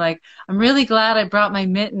point you're like, I'm really glad I brought my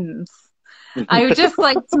mittens. I was just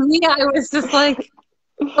like, to me, I was just like,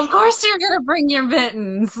 of course you're gonna bring your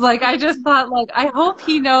mittens. Like I just thought, like I hope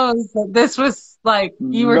he knows that this was like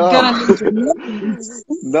you were No. gonna need your mittens.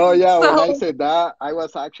 No, yeah, when I So said that, I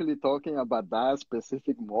was actually talking about that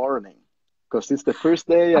specific morning because it's the first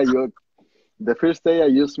day I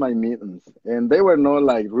used my mittens, and they were not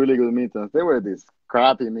like really good mittens. They were these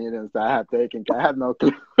crappy mittens that I had taken. I had no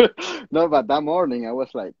clue. No, but that morning I was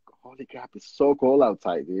like, holy crap, it's so cold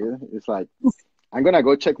outside, dude. It's like I'm gonna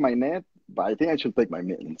go check my net, but I think I should take my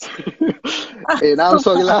mittens. And I'm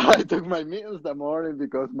so glad I took my mittens that morning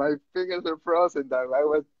because my fingers are frozen that I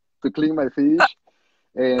was to clean my fish.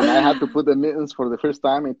 And I had to put the mittens for the first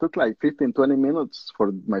time. It took like 15, 20 minutes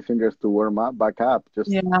for my fingers to warm up back up.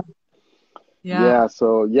 Just yeah, yeah, yeah,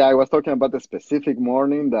 so yeah, I was talking about the specific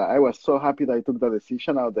morning that I was so happy that I took the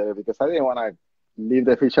decision out there because I didn't want to leave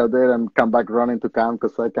the fish out there and come back running to camp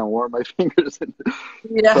because I can warm my fingers.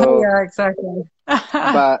 yeah, So, yeah, exactly.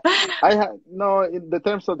 but I had no in the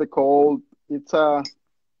terms of the cold,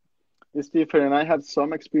 it's different. I had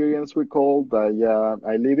some experience with cold. I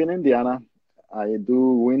live in Indiana. I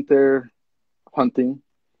do winter hunting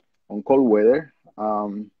on cold weather.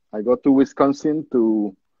 I go to Wisconsin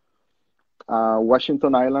to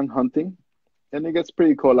Washington Island hunting, and it gets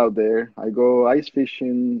pretty cold out there. I go ice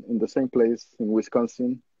fishing in the same place in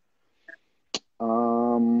Wisconsin.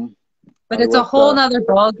 Um, But I it's a was whole nother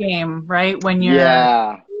ball game, right?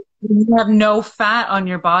 yeah, When you have no fat on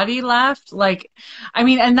your body left. Like, I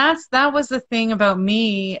mean, and that was the thing about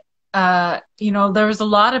me. There was a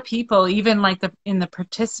lot of people, even like in the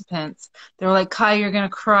participants, they were like, Kai, you're gonna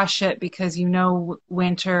crush it because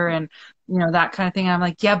winter and that kind of thing. I'm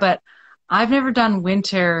like, yeah, but I've never done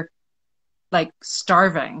winter like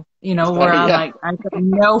starving, where I'm yeah. like, I've got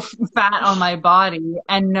no fat on my body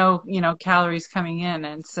and no, calories coming in.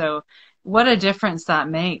 And so what a difference that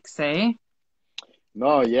makes, eh?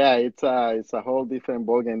 No, yeah, it's a whole different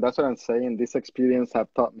ballgame. That's what I'm saying. This experience have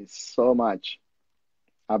taught me so much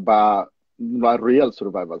about a real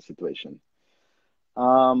survival situation.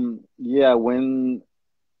 Yeah,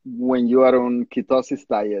 when you are on ketosis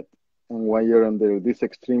diet and when you're under these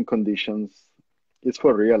extreme conditions, it's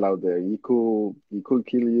for real out there. It could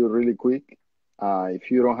kill you really quick.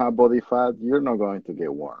 If you don't have body fat, you're not going to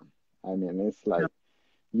get warm. I mean, it's like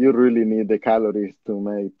you really need the calories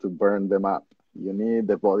to burn them up. You need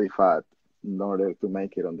the body fat in order to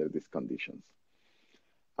make it under these conditions.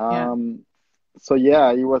 Yeah. Um, so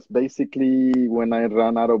yeah, it was basically when I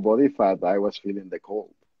ran out of body fat, I was feeling the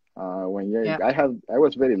cold. When yeah, Yeah. I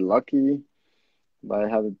was very lucky, but I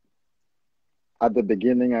had at the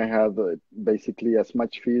beginning I had basically as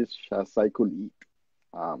much fish as I could eat.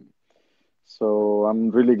 Um, so I'm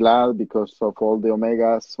really glad because of all the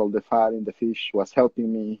omegas, all the fat in the fish was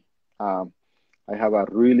helping me. Um, I have a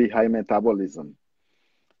really high metabolism.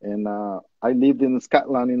 And I lived in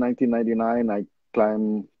Scotland in 1999. I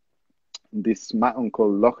climbed this mountain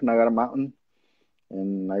called Loch Nagar Mountain.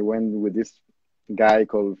 And I went with this guy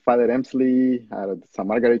called Father Emsley at the St.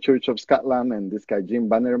 Margaret Church of Scotland and this guy, Jim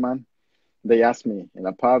Bannerman. They asked me in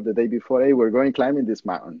a pub the day before, hey, we're going climbing this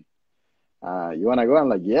mountain. You want to go? I'm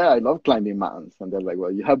like, yeah, I love climbing mountains. And they're like,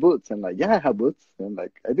 well, you have boots. I'm like, yeah, I have boots. And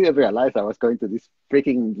like, I didn't realize I was going to this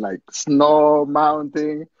freaking like snow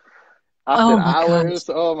mountain. After Oh my gosh. hours,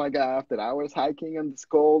 oh my God, after hours hiking in this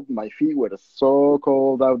cold, my feet were so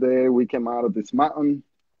cold out there. We came out of this mountain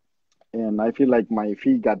and I feel like my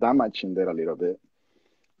feet got damaged in there a little bit.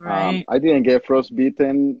 Right. I didn't get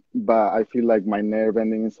frostbitten, but I feel like my nerve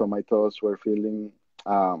endings on my toes were feeling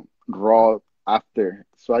raw after.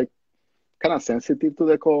 So I kind of sensitive to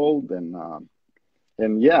the cold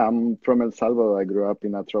and yeah, I'm from El Salvador. I grew up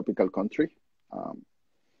in a tropical country. Um,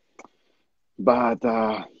 but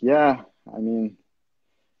yeah, I mean,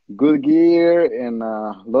 good gear and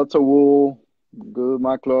lots of wool, good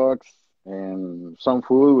mucklucks, and some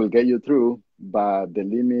food will get you through. But the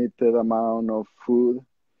limited amount of food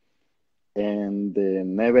and the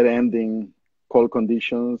never-ending cold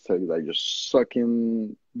conditions are like just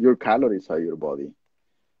sucking your calories out of your body.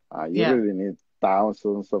 You Yeah. really need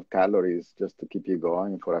thousands of calories just to keep you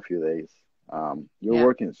going for a few days. You're Yeah.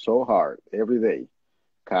 working so hard every day,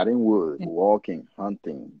 cutting wood, Yeah. walking,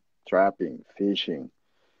 hunting, trapping, fishing,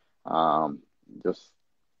 um, just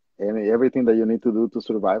everything that you need to do to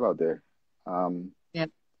survive out there. Um, Yeah.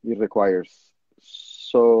 it requires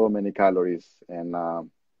so many calories, and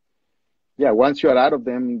yeah, once you are out of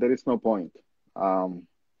them, there is no point. Um,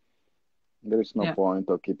 there is no Yeah. point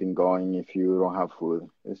of keeping going if you don't have food.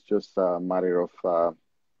 It's just a matter of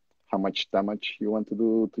how much damage you want to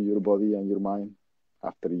do to your body and your mind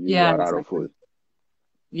after you Yeah, are out of exactly. food.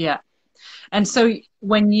 Yeah. And so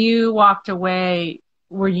when you walked away,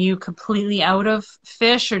 were you completely out of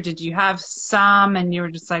fish or did you have some and you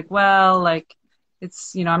were just like, well, like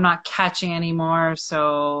it's, I'm not catching anymore,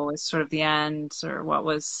 so it's sort of the end or what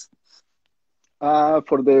was?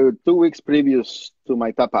 For the 2 weeks previous to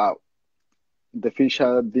my tap out, the fish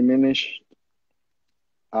had diminished.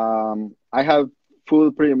 I have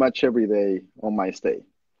food pretty much every day on my stay.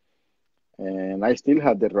 And I still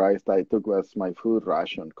had the rice that I took as my food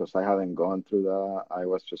ration because I hadn't gone through that. I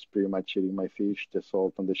was just pretty much eating my fish, the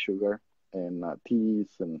salt and the sugar, and teas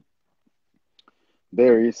and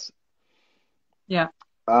berries. Yeah.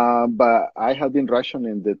 But I had been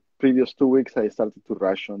rationing the previous 2 weeks. I started to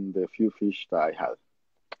ration the few fish that I had.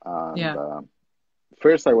 And Yeah.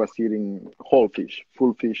 first, I was eating whole fish,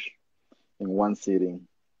 full fish in one sitting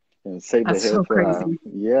and save the That's head so for crazy.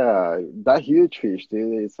 yeah, that huge fish,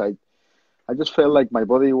 dude. It's like I just felt like my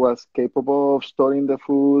body was capable of storing the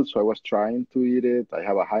food, so I was trying to eat it. I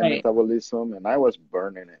have a high Right. metabolism and I was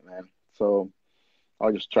burning it, man. So I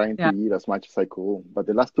was just trying to Yeah. eat as much as I could. But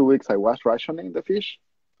the last 2 weeks I was rationing the fish.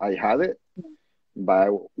 I had it, but I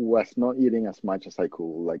was not eating as much as I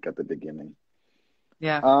could, like at the beginning.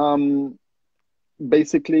 Yeah. Um,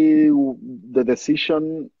 basically, the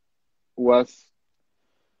decision was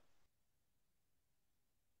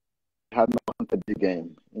had not wanted the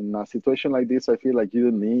game. In a situation like this, I feel like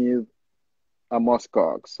you need a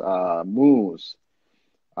muskox, a moose,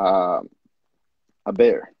 uh, a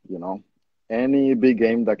bear, any big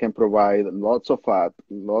game that can provide lots of fat,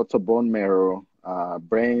 lots of bone marrow,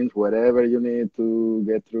 brains, whatever you need to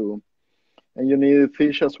get through. And you need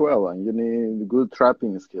fish as well, and you need good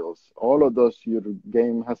trapping skills. All of those, your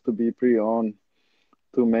game has to be pretty on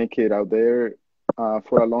to make it out there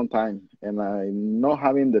for a long time. And not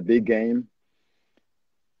having the big game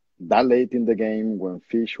that late in the game when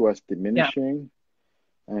fish was Yeah. diminishing.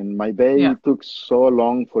 And my bay Yeah. took so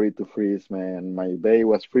long for it to freeze, man. My bay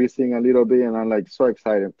was freezing a little bit, and I'm like so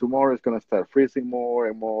excited. Tomorrow it's gonna start freezing more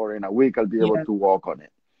and more. In a week, I'll be able Yeah. to walk on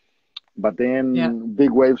it. But Yeah. then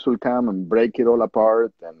big waves will come and break it all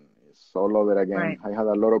apart, and it's all over again. Right. I had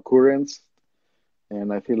a lot of currents,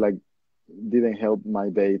 and I feel like didn't help my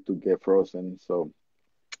bay to get frozen. So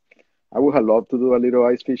I would have loved to do a little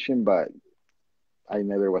ice fishing, but I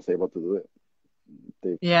never was able to do it.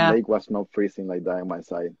 The Yeah. lake was not freezing like that on my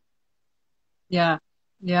side. Yeah.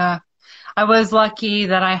 Yeah. I was lucky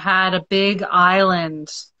that I had a big island.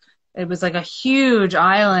 It was like a huge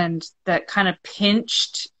island that kind of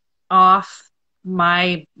pinched off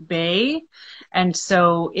my bay. And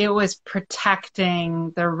so it was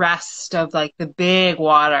protecting the rest of like the big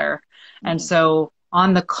water. And Hmm. so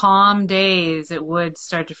on the calm days, it would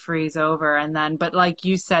start to freeze over. And then, but like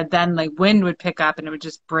you said, then like wind would pick up and it would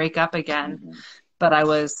just break up again. Hmm. But I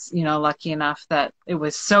was, lucky enough that it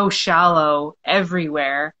was so shallow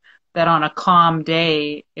everywhere that on a calm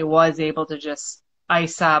day, it was able to just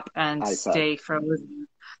ice up and I thought. stay Hmm. frozen.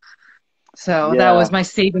 So that Yeah, was my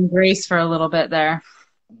saving grace for a little bit there.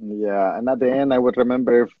 yeah. And at the end, I would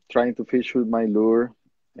remember trying to fish with my lure,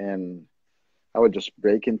 and I was just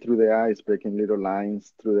breaking through the ice, breaking little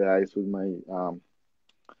lines through the ice with my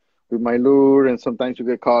lure. And sometimes you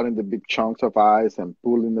get caught in the big chunks of ice and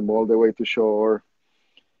pulling them all the way to shore.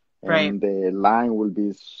 Right. And the line will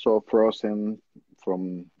be so frozen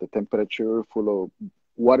from the temperature, full of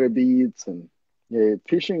water beads. And yeah,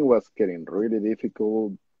 fishing was getting really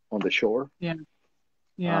difficult on the shore. Yeah.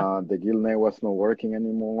 Yeah. The gill net was not working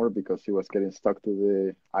anymore because it was getting stuck to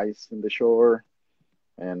the ice in the shore.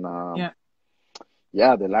 And Yeah.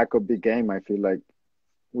 yeah, the lack of big game, I feel like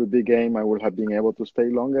with big game, I would have been able to stay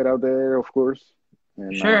longer out there, of course.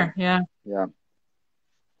 And Sure. Yeah. yeah,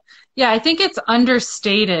 Yeah. I think it's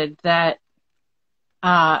understated that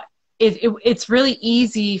uh, it's really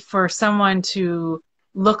easy for someone to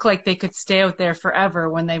look like they could stay out there forever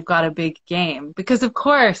when they've got a big game. Because of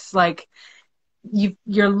course, like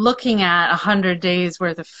you're looking at 100 days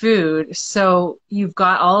worth of food, so you've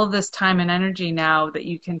got all of this time and energy now that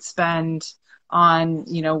you can spend on,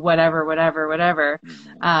 whatever, whatever, whatever.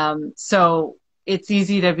 mhm. So it's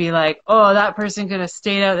easy to be like, oh, that person could have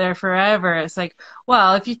stayed out there forever. It's like,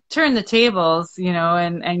 well, if you turn the tables,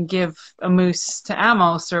 and give a moose to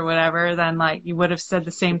Amos or whatever, then like you would have said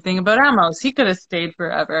the same thing about Amos. He could have stayed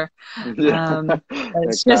forever. Yeah, But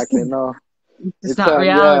it's just, exactly. No, it's it's not yeah,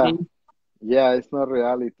 reality. yeah, it's not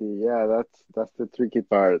reality. Yeah, that's the tricky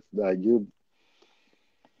part. That you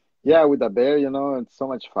Yeah, with a bear, it's so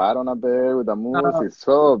much fat on a bear. With a moose, Oh, it's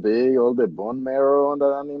so big, all the bone marrow on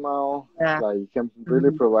that animal. It's yeah. like you can really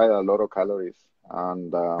Mhm. provide a lot of calories.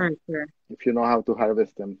 And For sure. if you know how to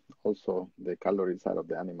harvest them, also the calories out of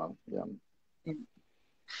the animal. Yeah.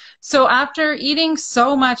 So after eating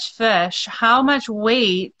so much fish, how much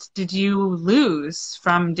weight did you lose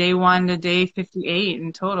from day one to day 58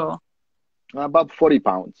 in total? About 40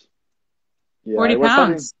 pounds. Yeah, 40 I was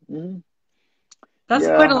having, pounds. mhm. That's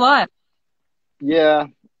quite a Yeah, lot. yeah,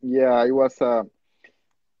 yeah. It was,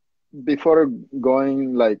 before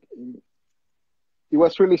going, like, it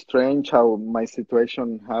was really strange how my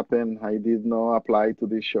situation happened. I did not apply to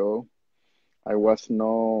this show. I was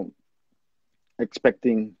not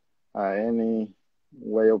expecting any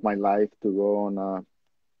way of my life to go on a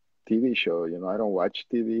TV show. I don't watch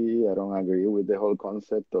TV. I don't agree with the whole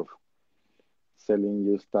concept of selling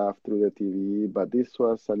you stuff through the TV, but this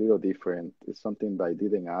was a little different. It's something that I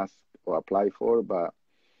didn't ask or apply for, but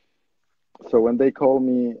so when they called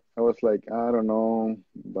me, I was like, I don't know,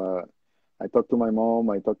 but I talked to my mom,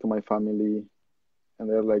 I talked to my family, and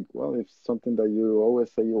they're like, well, it's something that you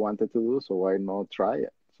always say you wanted to do, so why not try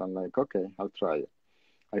it? So I'm like, okay, I'll try it.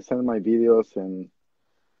 I sent my videos, and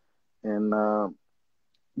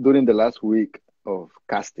during the last week of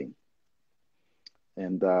casting,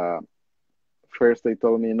 and first they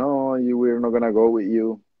told me, no, we're not gonna go with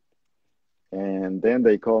you, and then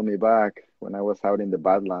they called me back when I was out in the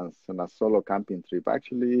Badlands on a solo camping trip.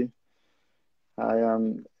 Actually, I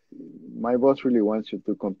am. My boss really wants you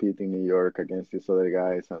to compete in New York against these other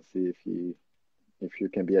guys and see if you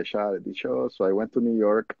can be a shot at the show. So I went to New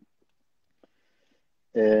York,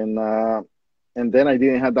 and then I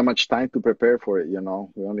didn't have that much time to prepare for it. We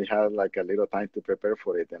only had like a little time to prepare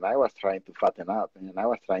for it, and I was trying to fatten up, and I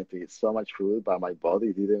was trying to eat so much food, but my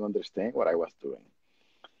body didn't understand what I was doing.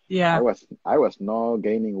 I Yeah. was I was not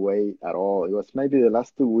gaining weight at all. It was maybe the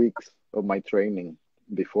last 2 weeks of my training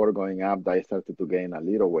before going up that I started to gain a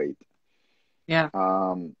little weight. Yeah.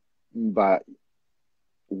 But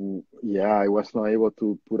yeah, I was not able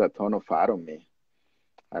to put a ton of fat on me.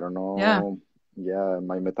 I don't Yeah. know. Yeah,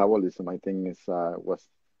 my metabolism, I think, was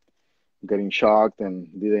getting shocked and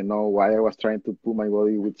didn't know why I was trying to put my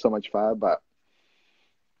body with so much fat. But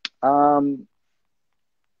um,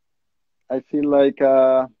 I feel like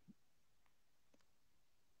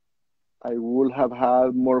I would have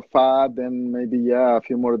had more fat and maybe, yeah, a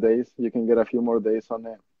few more days. You can get a few more days on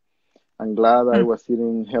it. I'm glad I Mm. was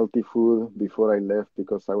eating healthy food before I left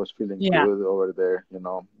because I was feeling Yeah, good over there,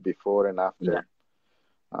 before and yeah, after.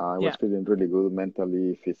 I was yeah, feeling really good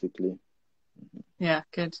mentally, physically. yeah.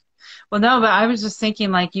 Good. Well, no, but I was just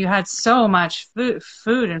thinking like you had so much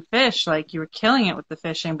food and fish, like you were killing it with the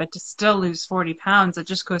fishing, but to still lose 40 pounds, it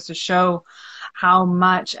just goes to show how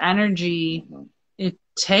much energy Hmm. it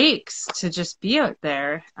takes to just be out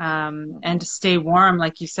there, and Hmm. to stay warm,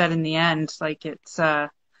 like you said in the end. Like it's,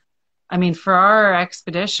 I mean, for our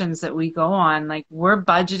expeditions that we go on, like we're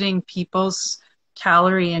budgeting people's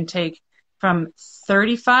calorie intake from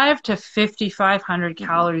 35 to 5,500 Hmm.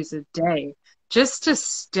 calories a day just to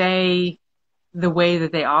stay the way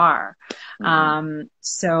that they are. Hmm.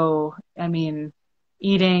 So, I mean,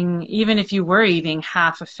 even if you were eating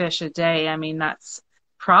half a fish a day, I mean, that's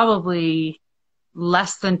probably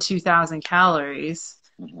less than 2,000 calories,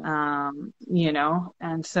 Hmm.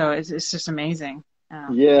 and so it's just amazing.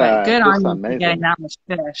 But Yeah, good just on you for getting amazing. that much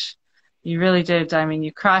fish. You really did. I mean,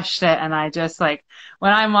 you crushed it. And I just like,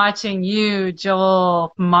 when I'm watching you,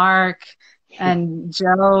 Joel, Mark, and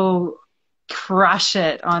Joe crush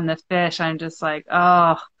it on the fish, I'm just like,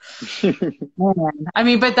 oh, man. I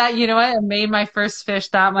mean, but that, you know what? It made my first fish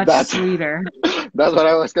that much That's sweeter. that's what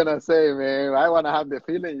I was gonna say, man. I wanna have the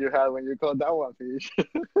feeling you had when you caught that one fish.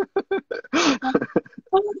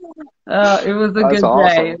 It was a That's good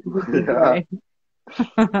day. awesome. It was a good Yeah. day.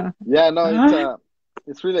 Yeah, no,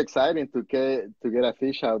 it's really exciting to get a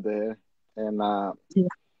fish out there. And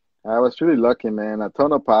I was really lucky, man. A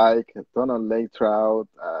ton of pike, a ton of lake trout,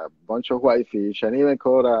 a bunch of whitefish, and even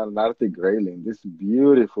caught an Arctic grayling. This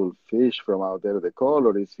beautiful fish from out there. The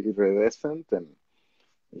color is iridescent and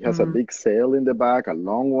it has a Mm, big sail in the back, a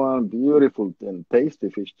long one, beautiful and tasty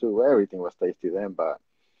fish too. Everything was tasty then, but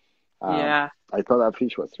um, yeah. I thought that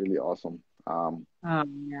fish was really awesome. Oh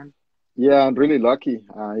man. Yeah, I'm really lucky.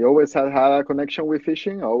 I always had a connection with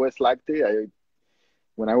fishing. I always liked it.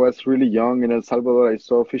 When I was really young in El Salvador, I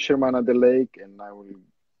saw fishermen at the lake, and I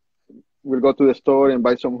will go to the store and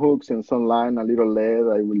buy some hooks and some line, a little lead.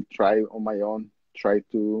 I will try on my own, try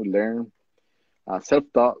to learn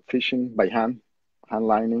self-taught fishing by hand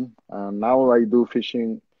lining. Now I do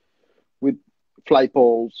fishing with fly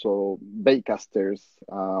poles or bait casters,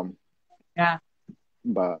 Yeah.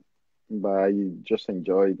 but I just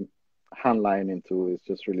enjoy hand lining too. It's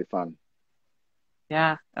just really fun.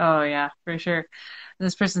 Yeah. Oh, yeah, for sure.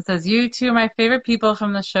 This person says, you two are my favorite people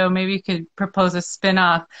from the show. Maybe you could propose a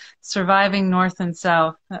spin-off, Surviving North and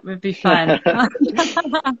South. That would be fun. I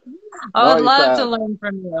No, would it's love to learn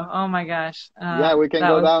from you. Oh my gosh. yeah, we can That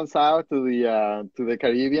go was, down south to the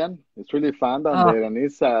Caribbean. It's really fun down oh, there, and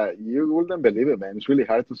it's you wouldn't believe it, man. It's really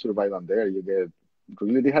hard to survive down there. You get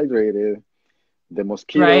really dehydrated. The right.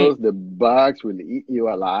 mosquitoes, the bugs will eat you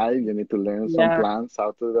alive. You need to learn some Yeah. plants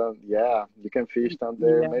how to them. Yeah, you can fish down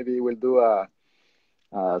there. Yeah. Maybe we'll do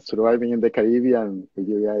surviving in the Caribbean with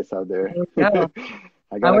you guys out there. There you go.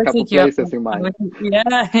 I I got a would couple take you up. places in mind.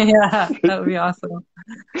 Yeah. Yeah. That would be awesome.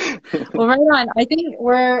 Well, right on. I think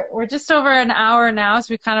we're just over an hour now,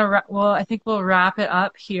 so we kind of well, I think we'll wrap it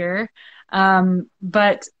up here.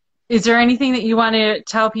 But is there anything that you want to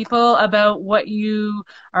tell people about what you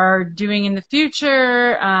are doing in the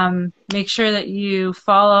future? Make sure that you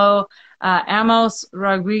follow Amos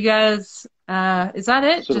Rodriguez. Is that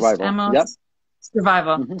it? Just Survival. Yep. Amos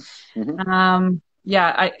Survival. Hmm. Hmm.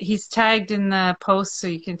 Yeah, he's tagged in the post, so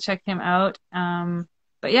you can check him out.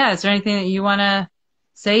 But yeah, is there anything that you want to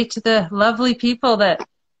say to the lovely people that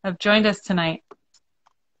have joined us tonight?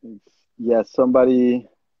 Yeah, somebody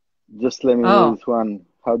just let me do Oh, this one.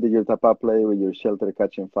 How did your tapa play with your shelter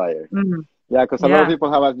catching fire? mm, Yeah, because a lot of yeah,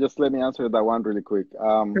 people have asked. Just let me answer that one really quick.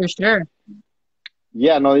 for sure.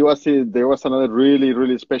 Yeah, no, there was another really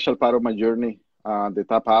really special part of my journey. The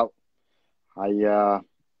tap out. I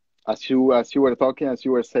as you were talking, as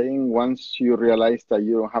you were saying, once you realize that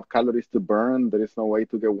you don't have calories to burn, there is no way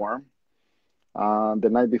to get warm. The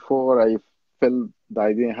night before, I felt that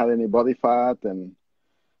I didn't have any body fat, and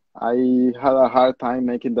I had a hard time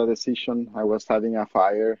making that decision. I was having a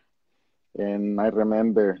fire, and I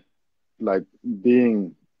remember like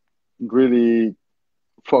being really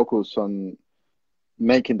focused on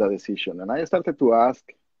making that decision. And I started to ask,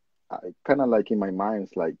 kind of like in my mind,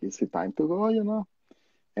 it's like, is it time to go?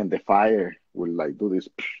 And the fire will like do this,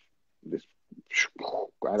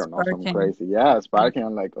 I don't know, some Sparking. crazy, yeah, sparking.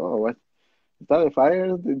 I'm like, oh, what? Is that a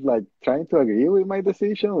fire? It's like trying to agree with my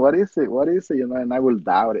decision? What is it? What is it? And I will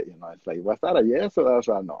doubt it. It's like, was that a yes or was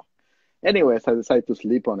that a no? Anyways, I decided to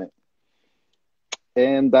sleep on it.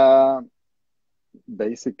 And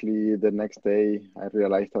basically, the next day, I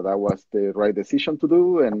realized that that was the right decision to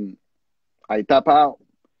do. And I tap out.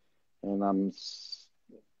 and it's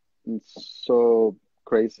so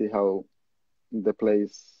crazy how the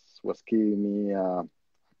place was giving me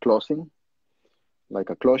closing, like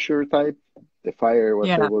a closure type. The fire was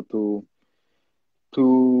Yeah. able to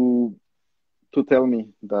to tell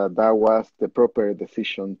me that that was the proper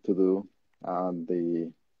decision to do.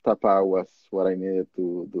 The tapa was what I needed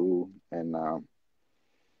to do, and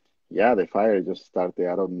yeah, the fire just started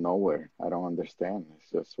out of nowhere. I don't understand. It's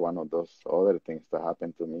just one of those other things that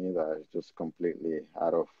happened to me that is just completely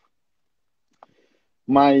out of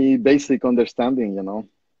my basic understanding, you know.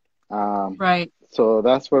 Right. So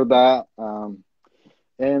that's for that.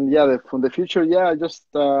 And yeah, from the future, yeah, I just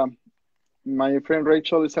my friend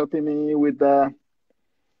Rachel is helping me with the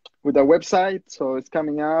website. So it's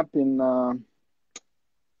coming up in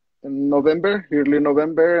November, early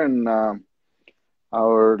November, and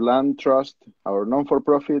our land trust, our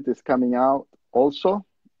non-for-profit, is coming out also.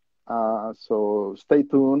 So stay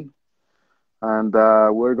tuned, and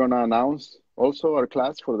we're gonna announce also our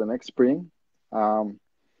class for the next spring.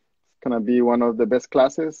 It's gonna be one of the best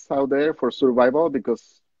classes out there for survival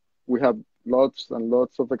because we have lots and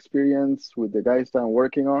lots of experience with the guys that I'm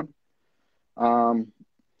working on. Um,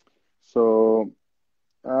 so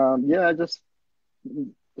yeah, I just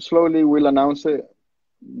slowly will announce it.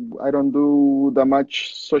 I don't do that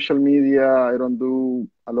much social media. I don't do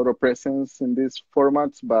a lot of presence in these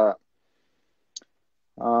formats, but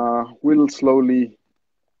we'll slowly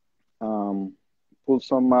um, pull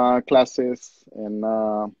some classes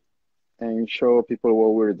and show people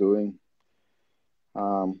what we're doing.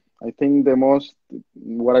 I think the most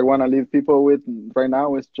what I want to leave people with right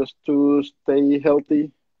now is just to stay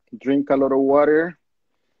healthy, drink a lot of water,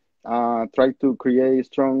 try to create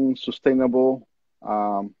strong, sustainable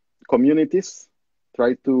communities.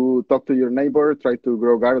 Try to talk to your neighbor, try to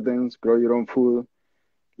grow gardens, grow your own food,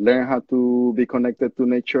 learn how to be connected to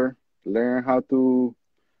nature, learn how to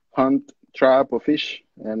hunt, trap, or fish,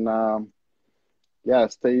 and yeah,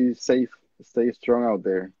 stay safe, stay strong out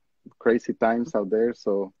there. Crazy times out there,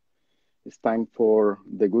 so it's time for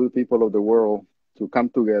the good people of the world to come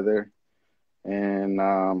together and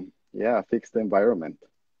yeah, fix the environment.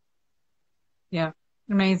 Yeah.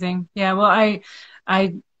 Amazing. Yeah. Well, I,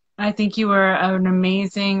 I think you were an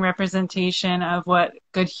amazing representation of what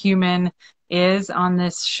good human is on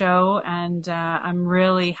this show. And I'm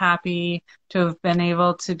really happy to have been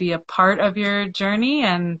able to be a part of your journey.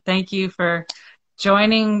 And thank you for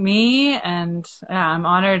joining me. And I'm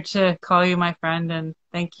honored to call you my friend. And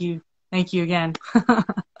thank you. Thank you again.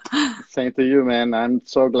 Same to you, man. I'm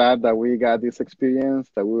so glad that we got this experience,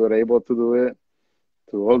 that we were able to do it.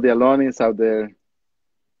 To all the Alonis out there,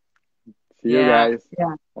 see you Yeah. guys.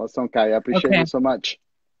 Yeah. Awesome, Kai. I appreciate Okay. you so much.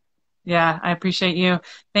 Yeah, I appreciate you.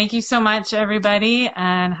 Thank you so much, everybody,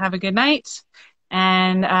 and have a good night.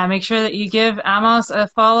 And make sure that you give Amos a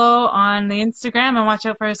follow on the Instagram and watch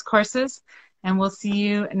out for his courses. And we'll see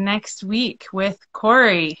you next week with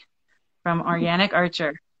Corey from Organic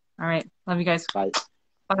Archer. All right. Love you guys. Bye.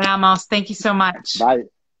 Bye, Amos. Thank you so much. Bye.